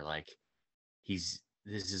daughter. Like, this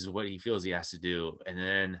is what he feels he has to do. And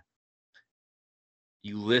then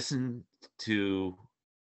you listen to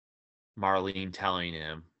Marlene telling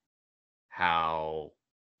him how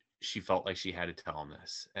she felt like she had to tell him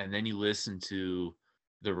this. And then you listen to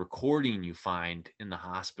the recording you find in the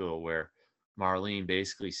hospital where Marlene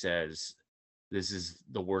basically says, "This is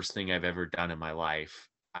the worst thing I've ever done in my life.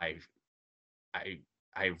 I've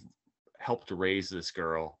helped to raise this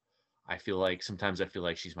girl. Sometimes I feel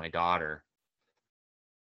like she's my daughter."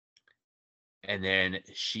 And then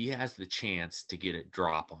she has the chance to get it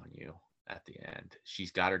drop on you at the end.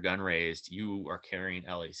 She's got her gun raised. You are carrying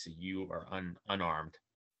Ellie, so you are unarmed.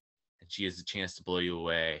 And she has the chance to blow you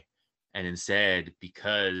away. And instead,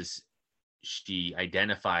 because she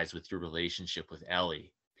identifies with your relationship with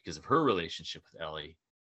Ellie, because of her relationship with Ellie,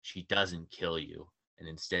 she doesn't kill you. And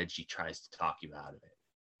instead, she tries to talk you out of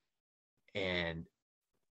it. And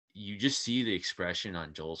you just see the expression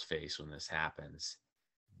on Joel's face when this happens,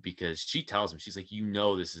 because she tells him, she's like, you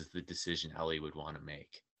know, this is the decision Ellie would want to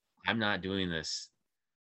make. I'm not doing this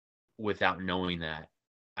without knowing that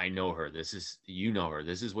I know her. You know her.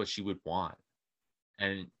 This is what she would want.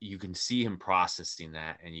 And you can see him processing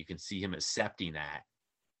that, and you can see him accepting that.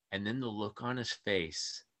 And then the look on his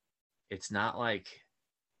face, it's not like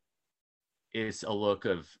it's a look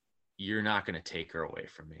of, you're not going to take her away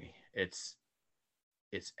from me. It's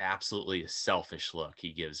absolutely a selfish look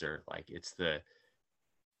he gives her. Like, it's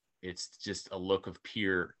just a look of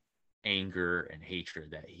pure anger and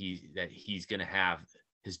hatred that he's going to have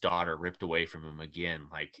his daughter ripped away from him again,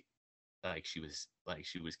 like she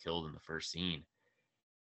was killed in the first scene.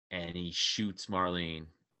 And he shoots Marlene,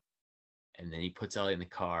 and then he puts Ellie in the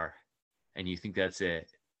car, and you think that's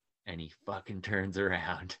it. And he fucking turns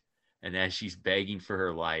around, and as she's begging for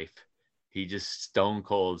her life, he just stone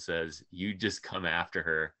cold says, "You just come after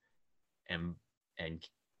her," and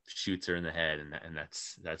shoots her in the head, and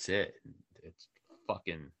that's it. It's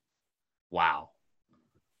fucking wow.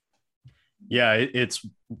 Yeah, it's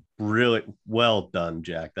really well done,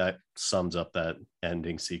 Jack. That sums up that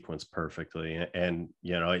ending sequence perfectly. And,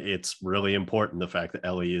 you know, it's really important, the fact that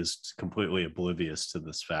Ellie is completely oblivious to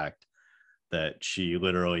this fact that she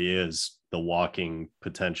literally is the walking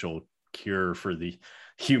potential cure for the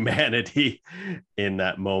humanity in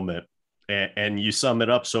that moment. And you sum it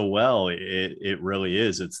up so well. It really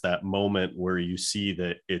is. It's that moment where you see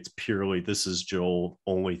that it's purely, this is Joel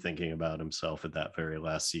only thinking about himself at that very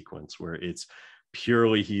last sequence, where it's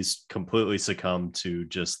purely, he's completely succumbed to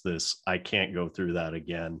just this, I can't go through that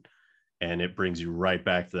again. And it brings you right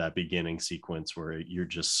back to that beginning sequence where you're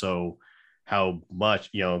just so, how much,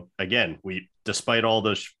 you know, again, despite all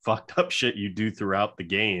the fucked up shit you do throughout the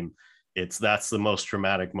game, that's the most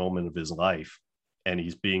traumatic moment of his life. And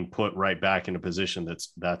he's being put right back in a position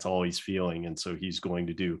that's all he's feeling. And so he's going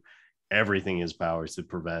to do everything in his powers to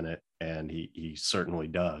prevent it. And he certainly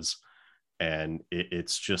does. And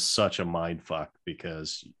it's just such a mind fuck,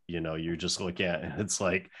 because, you know, you're just looking at it, it's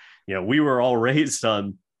like, you know, we were all raised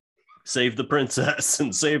on save the princess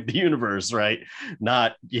and save the universe, right?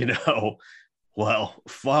 Not, you know, well,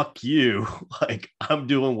 fuck you. Like, I'm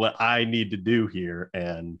doing what I need to do here.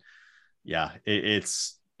 And yeah,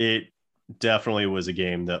 it definitely was a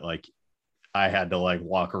game that, like, I had to like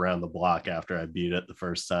walk around the block after I beat it the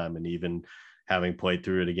first time. And even having played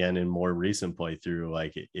through it again in more recent playthrough,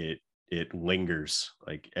 like it lingers.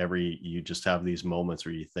 Like, you just have these moments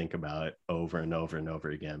where you think about it over and over and over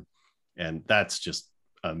again. And that's just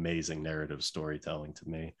amazing narrative storytelling to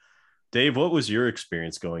me. Dave, what was your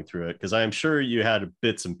experience going through it? Because I'm sure you had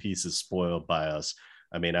bits and pieces spoiled by us.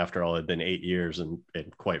 I mean, after all, it'd been 8 years, and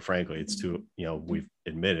quite frankly, it's too, you know, we've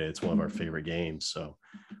admitted it's one of our favorite games. So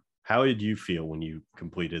how did you feel when you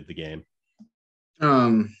completed the game?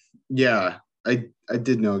 Yeah, I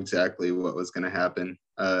did know exactly what was going to happen.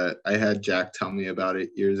 I had Jack tell me about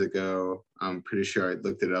it years ago. I'm pretty sure I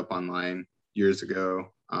looked it up online years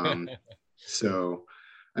ago. So,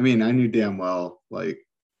 I mean, I knew damn well like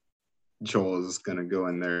Joel is gonna go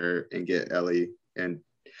in there and get Ellie, and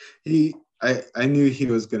I knew he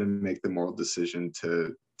was gonna make the moral decision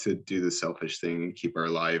to do the selfish thing and keep her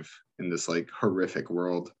alive in this like horrific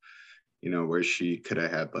world, where she could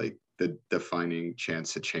have had like the defining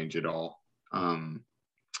chance to change it all.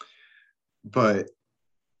 But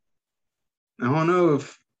I don't know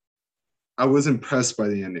if I was impressed by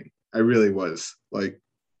the ending. I really was. Like,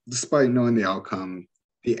 despite knowing the outcome,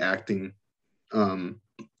 the acting,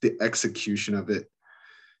 the execution of it,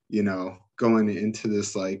 going into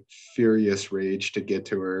this like furious rage to get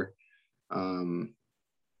to her.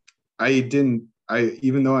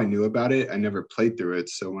 Even though I knew about it, I never played through it.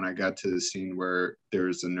 So when I got to the scene where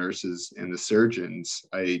there's the nurses and the surgeons,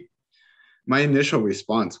 my initial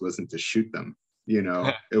response wasn't to shoot them.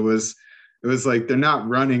 It was like, they're not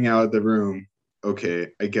running out of the room. Okay,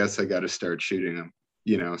 I guess I got to start shooting them.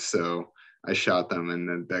 So I shot them, and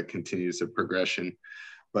then that continues the progression.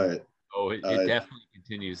 But it definitely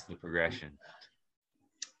continues the progression.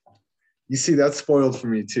 You see, that's spoiled for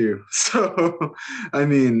me too. So, I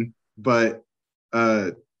mean, but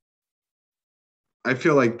I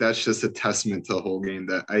feel like that's just a testament to the whole game,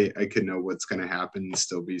 that I could know what's going to happen and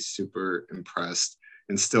still be super impressed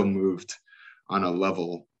and still moved on a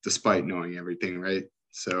level despite knowing everything, right?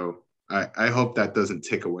 So I hope that doesn't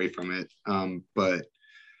take away from it. But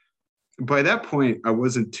by that point, I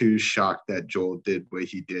wasn't too shocked that Joel did what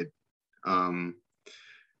he did. I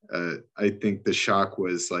think the shock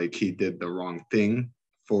was like he did the wrong thing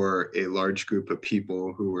for a large group of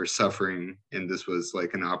people who were suffering, and this was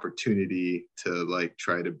like an opportunity to like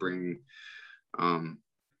try to bring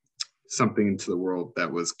something into the world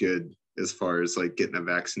that was good, as far as like getting a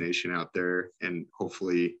vaccination out there and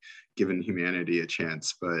hopefully giving humanity a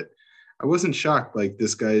chance. But I wasn't shocked. Like,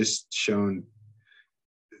 this guy's shown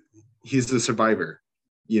he's a survivor.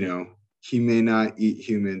 He may not eat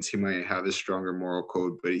humans, he might have a stronger moral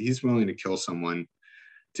code, but he's willing to kill someone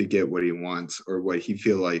to get what he wants or what he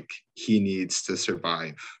feel like he needs to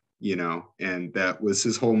survive, and that was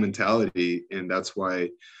his whole mentality. And that's why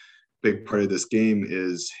big part of this game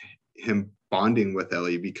is him bonding with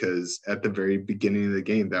Ellie, because at the very beginning of the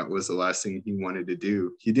game, that was the last thing he wanted to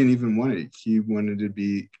do. He didn't even want it. He wanted to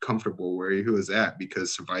be comfortable where he was at,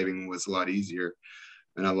 because surviving was a lot easier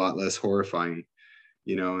and a lot less horrifying,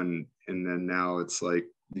 and then now it's like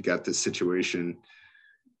you got this situation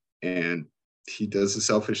and he does a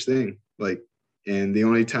selfish thing. Like, and the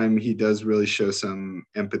only time he does really show some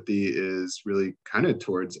empathy is really kind of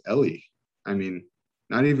towards Ellie. I mean,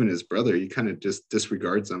 not even his brother. He kind of just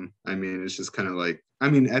disregards him. I mean, it's just kind of like,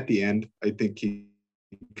 at the end, I think he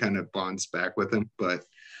kind of bonds back with him. But,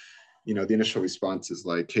 the initial response is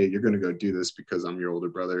like, hey, you're going to go do this because I'm your older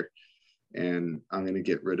brother. And I'm going to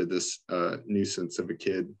get rid of this nuisance of a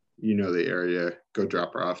kid. The area, go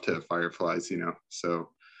drop her off to Fireflies, So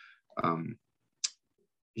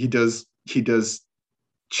he does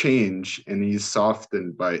change, and he's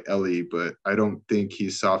softened by Ellie, but I don't think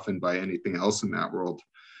he's softened by anything else in that world.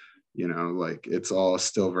 Like, it's all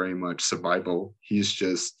still very much survival. He's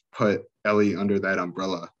just put Ellie under that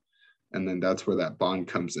umbrella. And then that's where that bond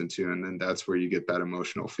comes into, and then that's where you get that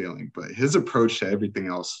emotional feeling. But his approach to everything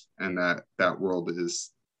else and that world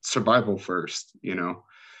is survival first,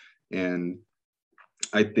 And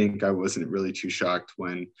I think I wasn't really too shocked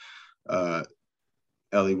when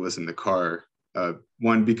Ellie was in the car.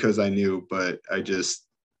 One, because I knew, but I just,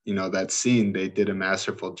 that scene, they did a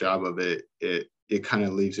masterful job of it. It kind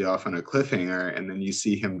of leaves you off on a cliffhanger, and then you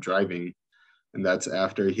see him driving. And that's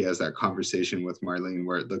after he has that conversation with Marlene,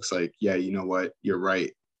 where it looks like, yeah, you know what, you're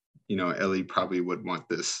right. Ellie probably would want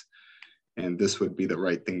this, and this would be the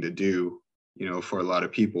right thing to do, for a lot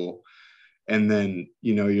of people. And then,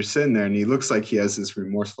 you're sitting there and he looks like he has this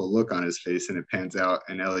remorseful look on his face, and it pans out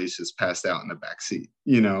and Ellie's just passed out in the back seat,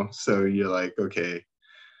 So you're like, okay,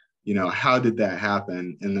 how did that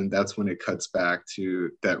happen? And then that's when it cuts back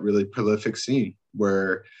to that really prolific scene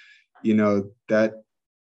where, that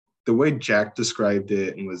the way Jack described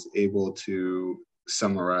it and was able to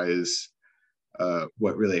summarize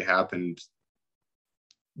what really happened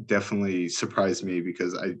definitely surprised me,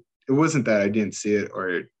 because it wasn't that I didn't see it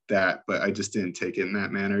or that, but I just didn't take it in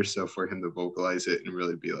that manner. So for him to vocalize it and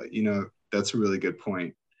really be like, that's a really good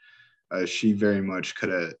point. She very much could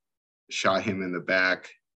have shot him in the back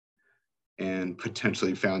and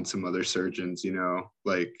potentially found some other surgeons,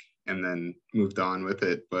 and then moved on with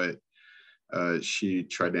it. But she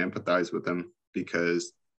tried to empathize with him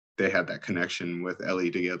because they had that connection with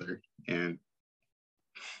Ellie together. And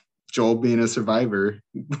Joel being a survivor,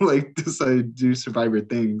 like decided to do survivor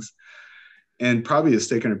things, and probably has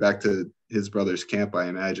taken her back to his brother's camp, I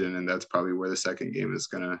imagine, and that's probably where the second game is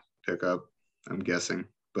going to pick up, I'm guessing.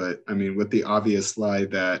 But I mean, with the obvious lie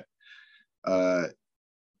that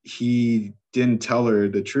he didn't tell her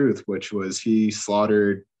the truth, which was he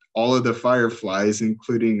slaughtered all of the fireflies,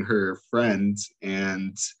 including her friends,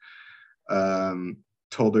 and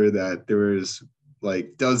told her that there was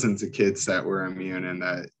like dozens of kids that were immune and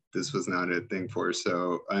that this was not a thing for her.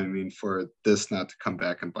 So, I mean, for this not to come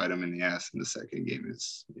back and bite him in the ass in the second game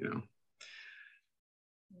is,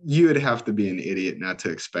 you would have to be an idiot not to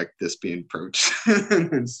expect this being approached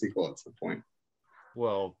in sequel at some point.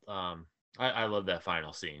 Well, I love that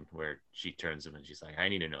final scene where she turns him and she's like, I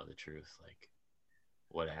need to know the truth. Like,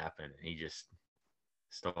 what happened? And he just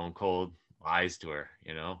stone cold lies to her,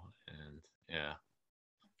 and yeah.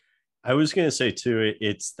 I was going to say too,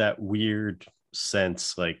 it's that weird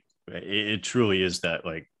sense, like it truly is that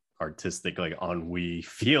like artistic, like ennui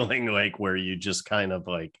feeling, like where you just kind of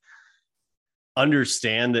like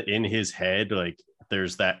understand that in his head, like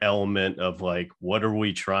there's that element of like, what are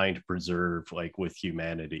we trying to preserve, like with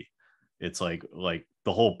humanity? It's like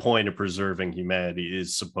the whole point of preserving humanity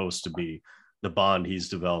is supposed to be the bond he's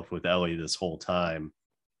developed with Ellie this whole time.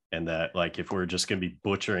 And that like, if we're just going to be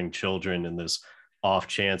butchering children in this off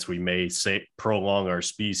chance we may say prolong our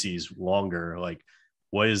species longer, like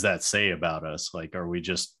what does that say about us? Like, are we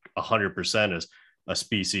just 100% as a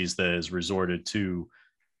species that is resorted to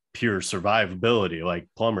pure survivability, like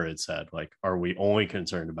Plumber had said? Like, are we only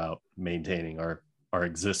concerned about maintaining our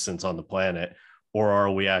existence on the planet, or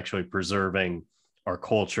are we actually preserving our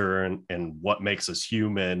culture and what makes us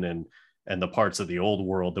human and the parts of the old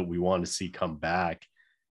world that we want to see come back?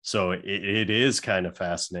 So it is kind of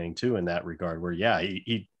fascinating too in that regard, where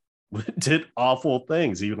he did awful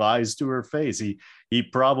things. He lies to her face. He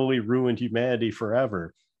probably ruined humanity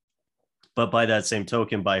forever. But by that same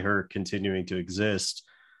token, by her continuing to exist,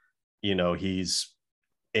 he's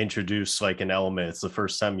introduced like an element. It's the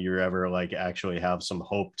first time you ever like actually have some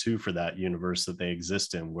hope too for that universe that they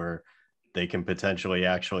exist in, where they can potentially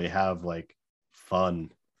actually have like fun.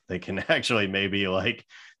 They can actually maybe like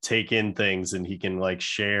take in things and he can like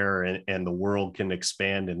share, and the world can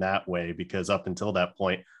expand in that way, because up until that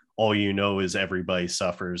point, all is everybody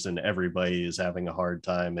suffers and everybody is having a hard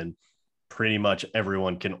time, and pretty much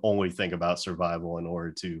everyone can only think about survival in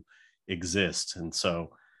order to exist. And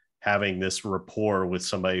so having this rapport with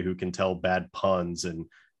somebody who can tell bad puns and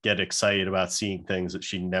get excited about seeing things that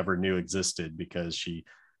she never knew existed because she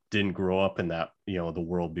didn't grow up in that, the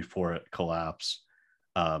world before it collapsed,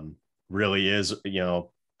 really is,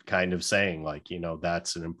 kind of saying like,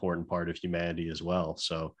 that's an important part of humanity as well.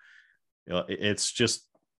 So it's just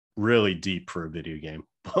really deep for a video game.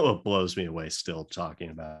 It blows me away still talking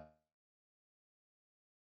about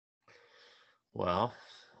it. Well,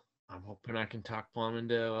 I'm hoping I can talk Plum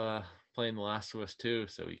into playing The Last of Us 2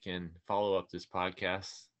 so we can follow up this podcast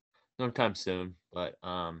sometime soon. But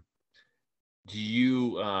do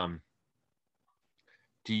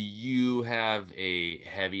you have a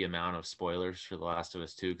heavy amount of spoilers for The Last of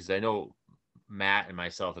Us 2? Because I know Matt and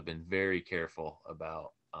myself have been very careful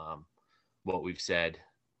about what we've said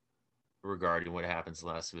regarding what happens in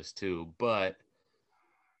The Last of Us 2, but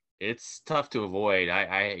it's tough to avoid.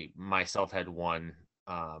 I myself had one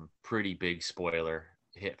pretty big spoiler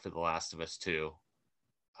hit for The Last of Us 2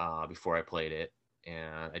 before I played it,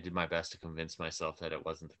 and I did my best to convince myself that it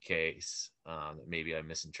wasn't the case, that maybe I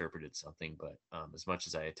misinterpreted something. But as much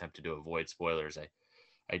as I attempted to avoid spoilers,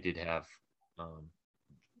 I did have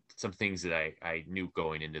some things that I knew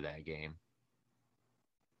going into that game.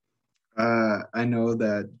 I know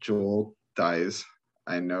that Joel dies.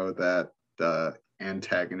 I know that the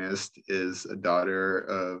antagonist is a daughter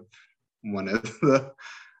of one of the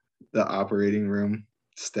operating room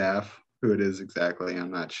staff. Who it is exactly,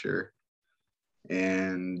 I'm not sure.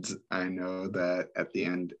 And I know that at the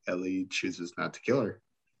end, Ellie chooses not to kill her.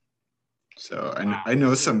 So wow, I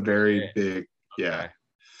know some very big, yeah.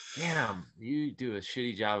 Damn, you do a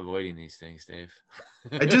shitty job avoiding these things, Dave.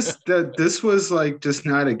 I just, this was like just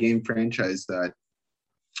not a game franchise that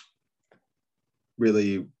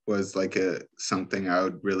really was like something I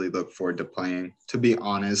would really look forward to playing. To be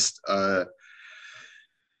honest,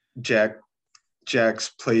 Jack's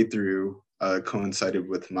playthrough coincided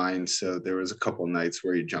with mine, so there was a couple nights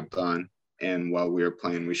where he jumped on, and while we were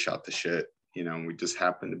playing, we shot the shit. We just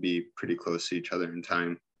happened to be pretty close to each other in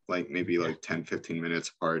time, like maybe like 10, 15 minutes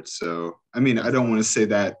apart. So, I mean, I don't want to say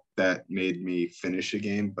that made me finish the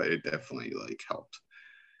game, but it definitely like helped.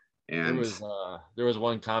 And there was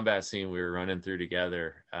one combat scene we were running through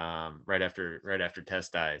together right after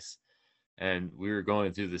Test Dice, and we were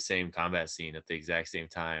going through the same combat scene at the exact same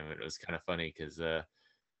time. It was kind of funny because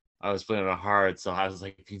I was playing on hard, so I was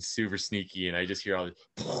like being super sneaky, and I just hear all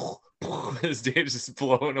this as Dave's just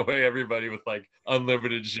blowing away everybody with like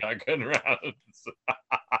unlimited shotgun rounds.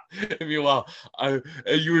 And meanwhile,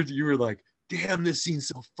 you were like, damn, this scene's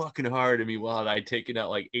so fucking hard. And meanwhile, I'd taken out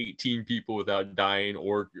like 18 people without dying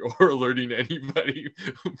or alerting anybody,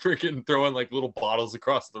 freaking throwing like little bottles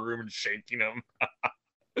across the room and shaking them.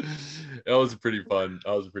 That was a pretty fun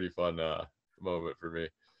moment for me.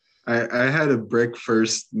 I had a brick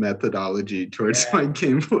first methodology towards my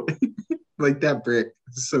gameplay. Like that brick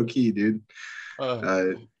is so key, dude.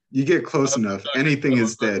 You get close enough, anything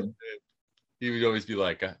is dead. He would always be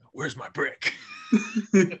like, where's my brick?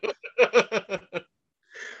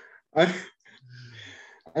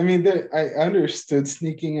 I mean, I understood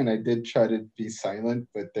sneaking and I did try to be silent,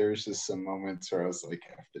 but there's just some moments where I was like,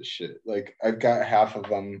 half this shit. Like, I've got half of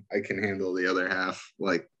them. I can handle the other half,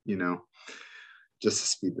 like, you know, just to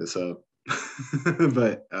speed this up.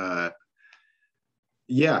 But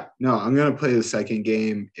yeah, no, I'm going to play the second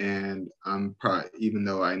game. And I'm probably, even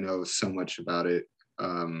though I know so much about it,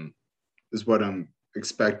 is what I'm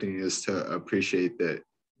expecting is to appreciate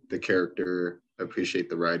the character, appreciate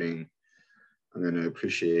the writing. I'm going to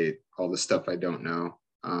appreciate all the stuff I don't know.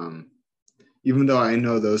 Even though I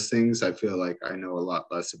know those things, I feel like I know a lot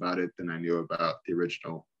less about it than I knew about the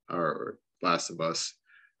original or Last of Us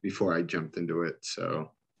before I jumped into it.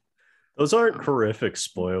 So those aren't horrific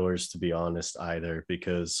spoilers, to be honest, either,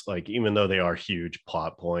 because like even though they are huge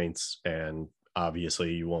plot points, and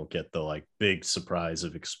obviously you won't get the like big surprise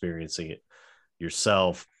of experiencing it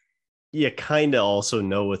yourself, you kind of also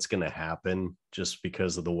know what's going to happen just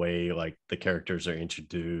because of the way like the characters are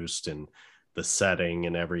introduced and the setting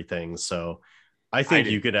and everything. So I think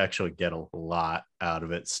you could actually get a lot out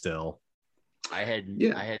of it still. I had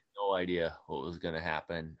no idea what was going to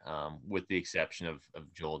happen, with the exception of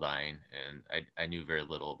Joel dying, and I knew very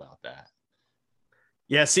little about that.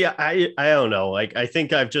 Yeah, see, I don't know. Like, I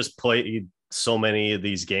think I've just played so many of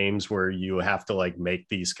these games where you have to like make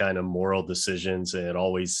these kind of moral decisions, and it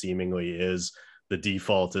always seemingly is the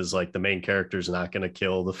default is like the main character is not going to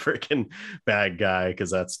kill the freaking bad guy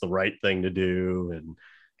because that's the right thing to do and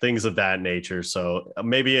things of that nature. So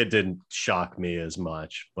maybe it didn't shock me as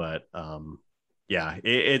much, but yeah,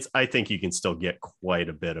 it's I think you can still get quite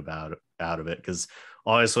a bit out of it, because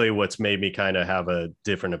honestly, what's made me kind of have a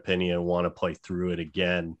different opinion and want to play through it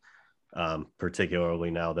again,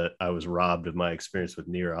 particularly now that I was robbed of my experience with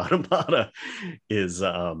Nier Automata, is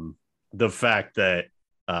the fact that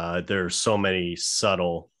there's so many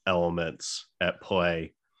subtle elements at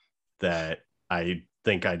play that I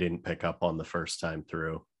think I didn't pick up on the first time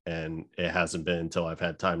through. And it hasn't been until I've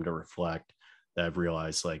had time to reflect that I've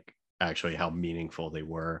realized like actually how meaningful they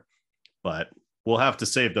were. But we'll have to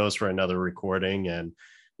save those for another recording, and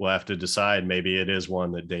we'll have to decide. Maybe it is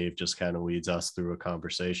one that Dave just kind of leads us through a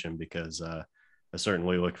conversation, because I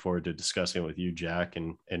certainly look forward to discussing it with you, Jack,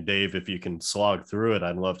 and Dave. If you can slog through it,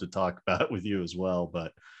 I'd love to talk about it with you as well.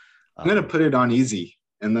 But I'm going to put it on easy,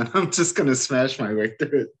 and then I'm just going to smash my way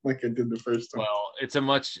through it like I did the first time. Well, it's a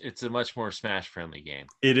much more Smash friendly game.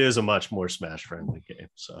 It is a much more Smash friendly game.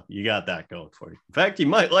 So you got that going for you. In fact, you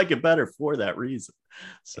might like it better for that reason.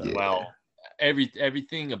 So Yeah. Well,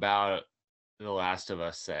 everything about The Last of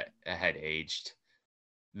Us that had aged,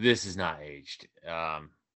 this is not aged.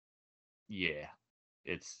 Yeah,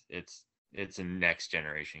 it's a next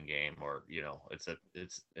generation game, or you know, it's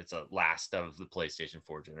a last of the PlayStation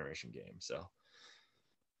 4 generation game. So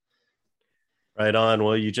right on.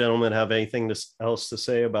 Well, you gentlemen have anything else to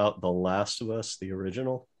say about The Last of Us, the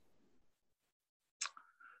original?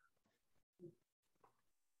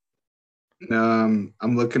 I'm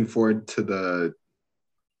looking forward to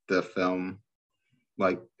the film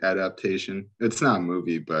like adaptation. It's not a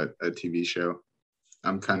movie, but a TV show.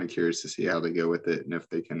 I'm kind of curious to see how they go with it, and if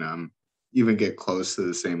they can even get close to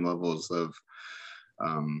the same levels of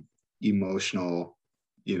emotional,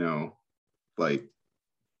 you know, like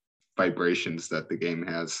vibrations that the game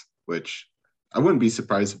has, which I wouldn't be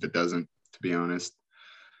surprised if it doesn't, to be honest.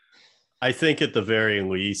 I think at the very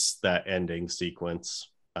least that ending sequence,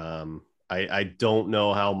 I don't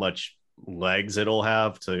know how much legs it'll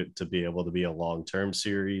have to be able to be a long-term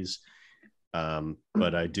series,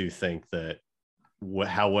 but I do think that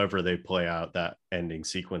however they play out that ending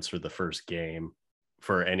sequence for the first game,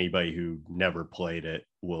 for anybody who never played it,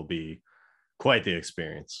 will be quite the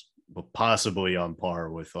experience, but possibly on par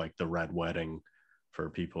with like the Red Wedding for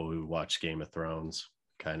people who watch Game of Thrones.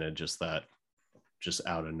 Kind of just that just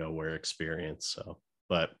out of nowhere experience. So,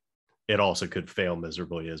 but it also could fail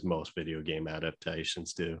miserably, as most video game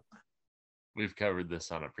adaptations do. We've covered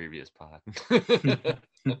this on a previous pod.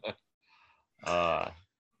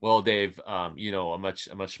 Well, Dave, you know, a much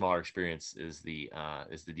smaller experience is the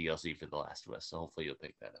DLC for The Last of Us. So hopefully you'll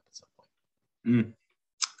pick that up at some point.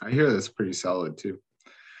 I hear that's pretty solid too.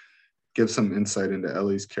 Give some insight into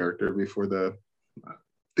Ellie's character before the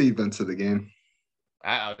events of the game.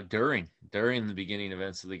 During the beginning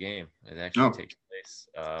events of the game, it actually takes place.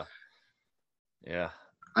 Yeah.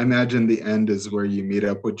 I imagine the end is where you meet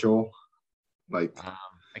up with Joel. Like,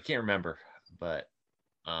 I can't remember, but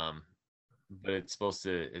it's supposed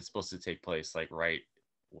to take place like right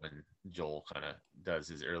when Joel kind of does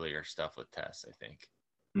his earlier stuff with Tess, I think.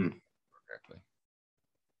 Correctly.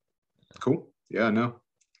 Cool. Yeah, no.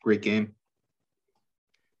 Great game.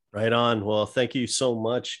 Right on. Well, thank you so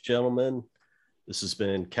much, gentlemen. This has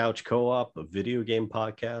been Couch Co-op, a video game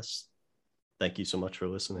podcast. Thank you so much for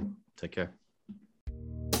listening. Take care.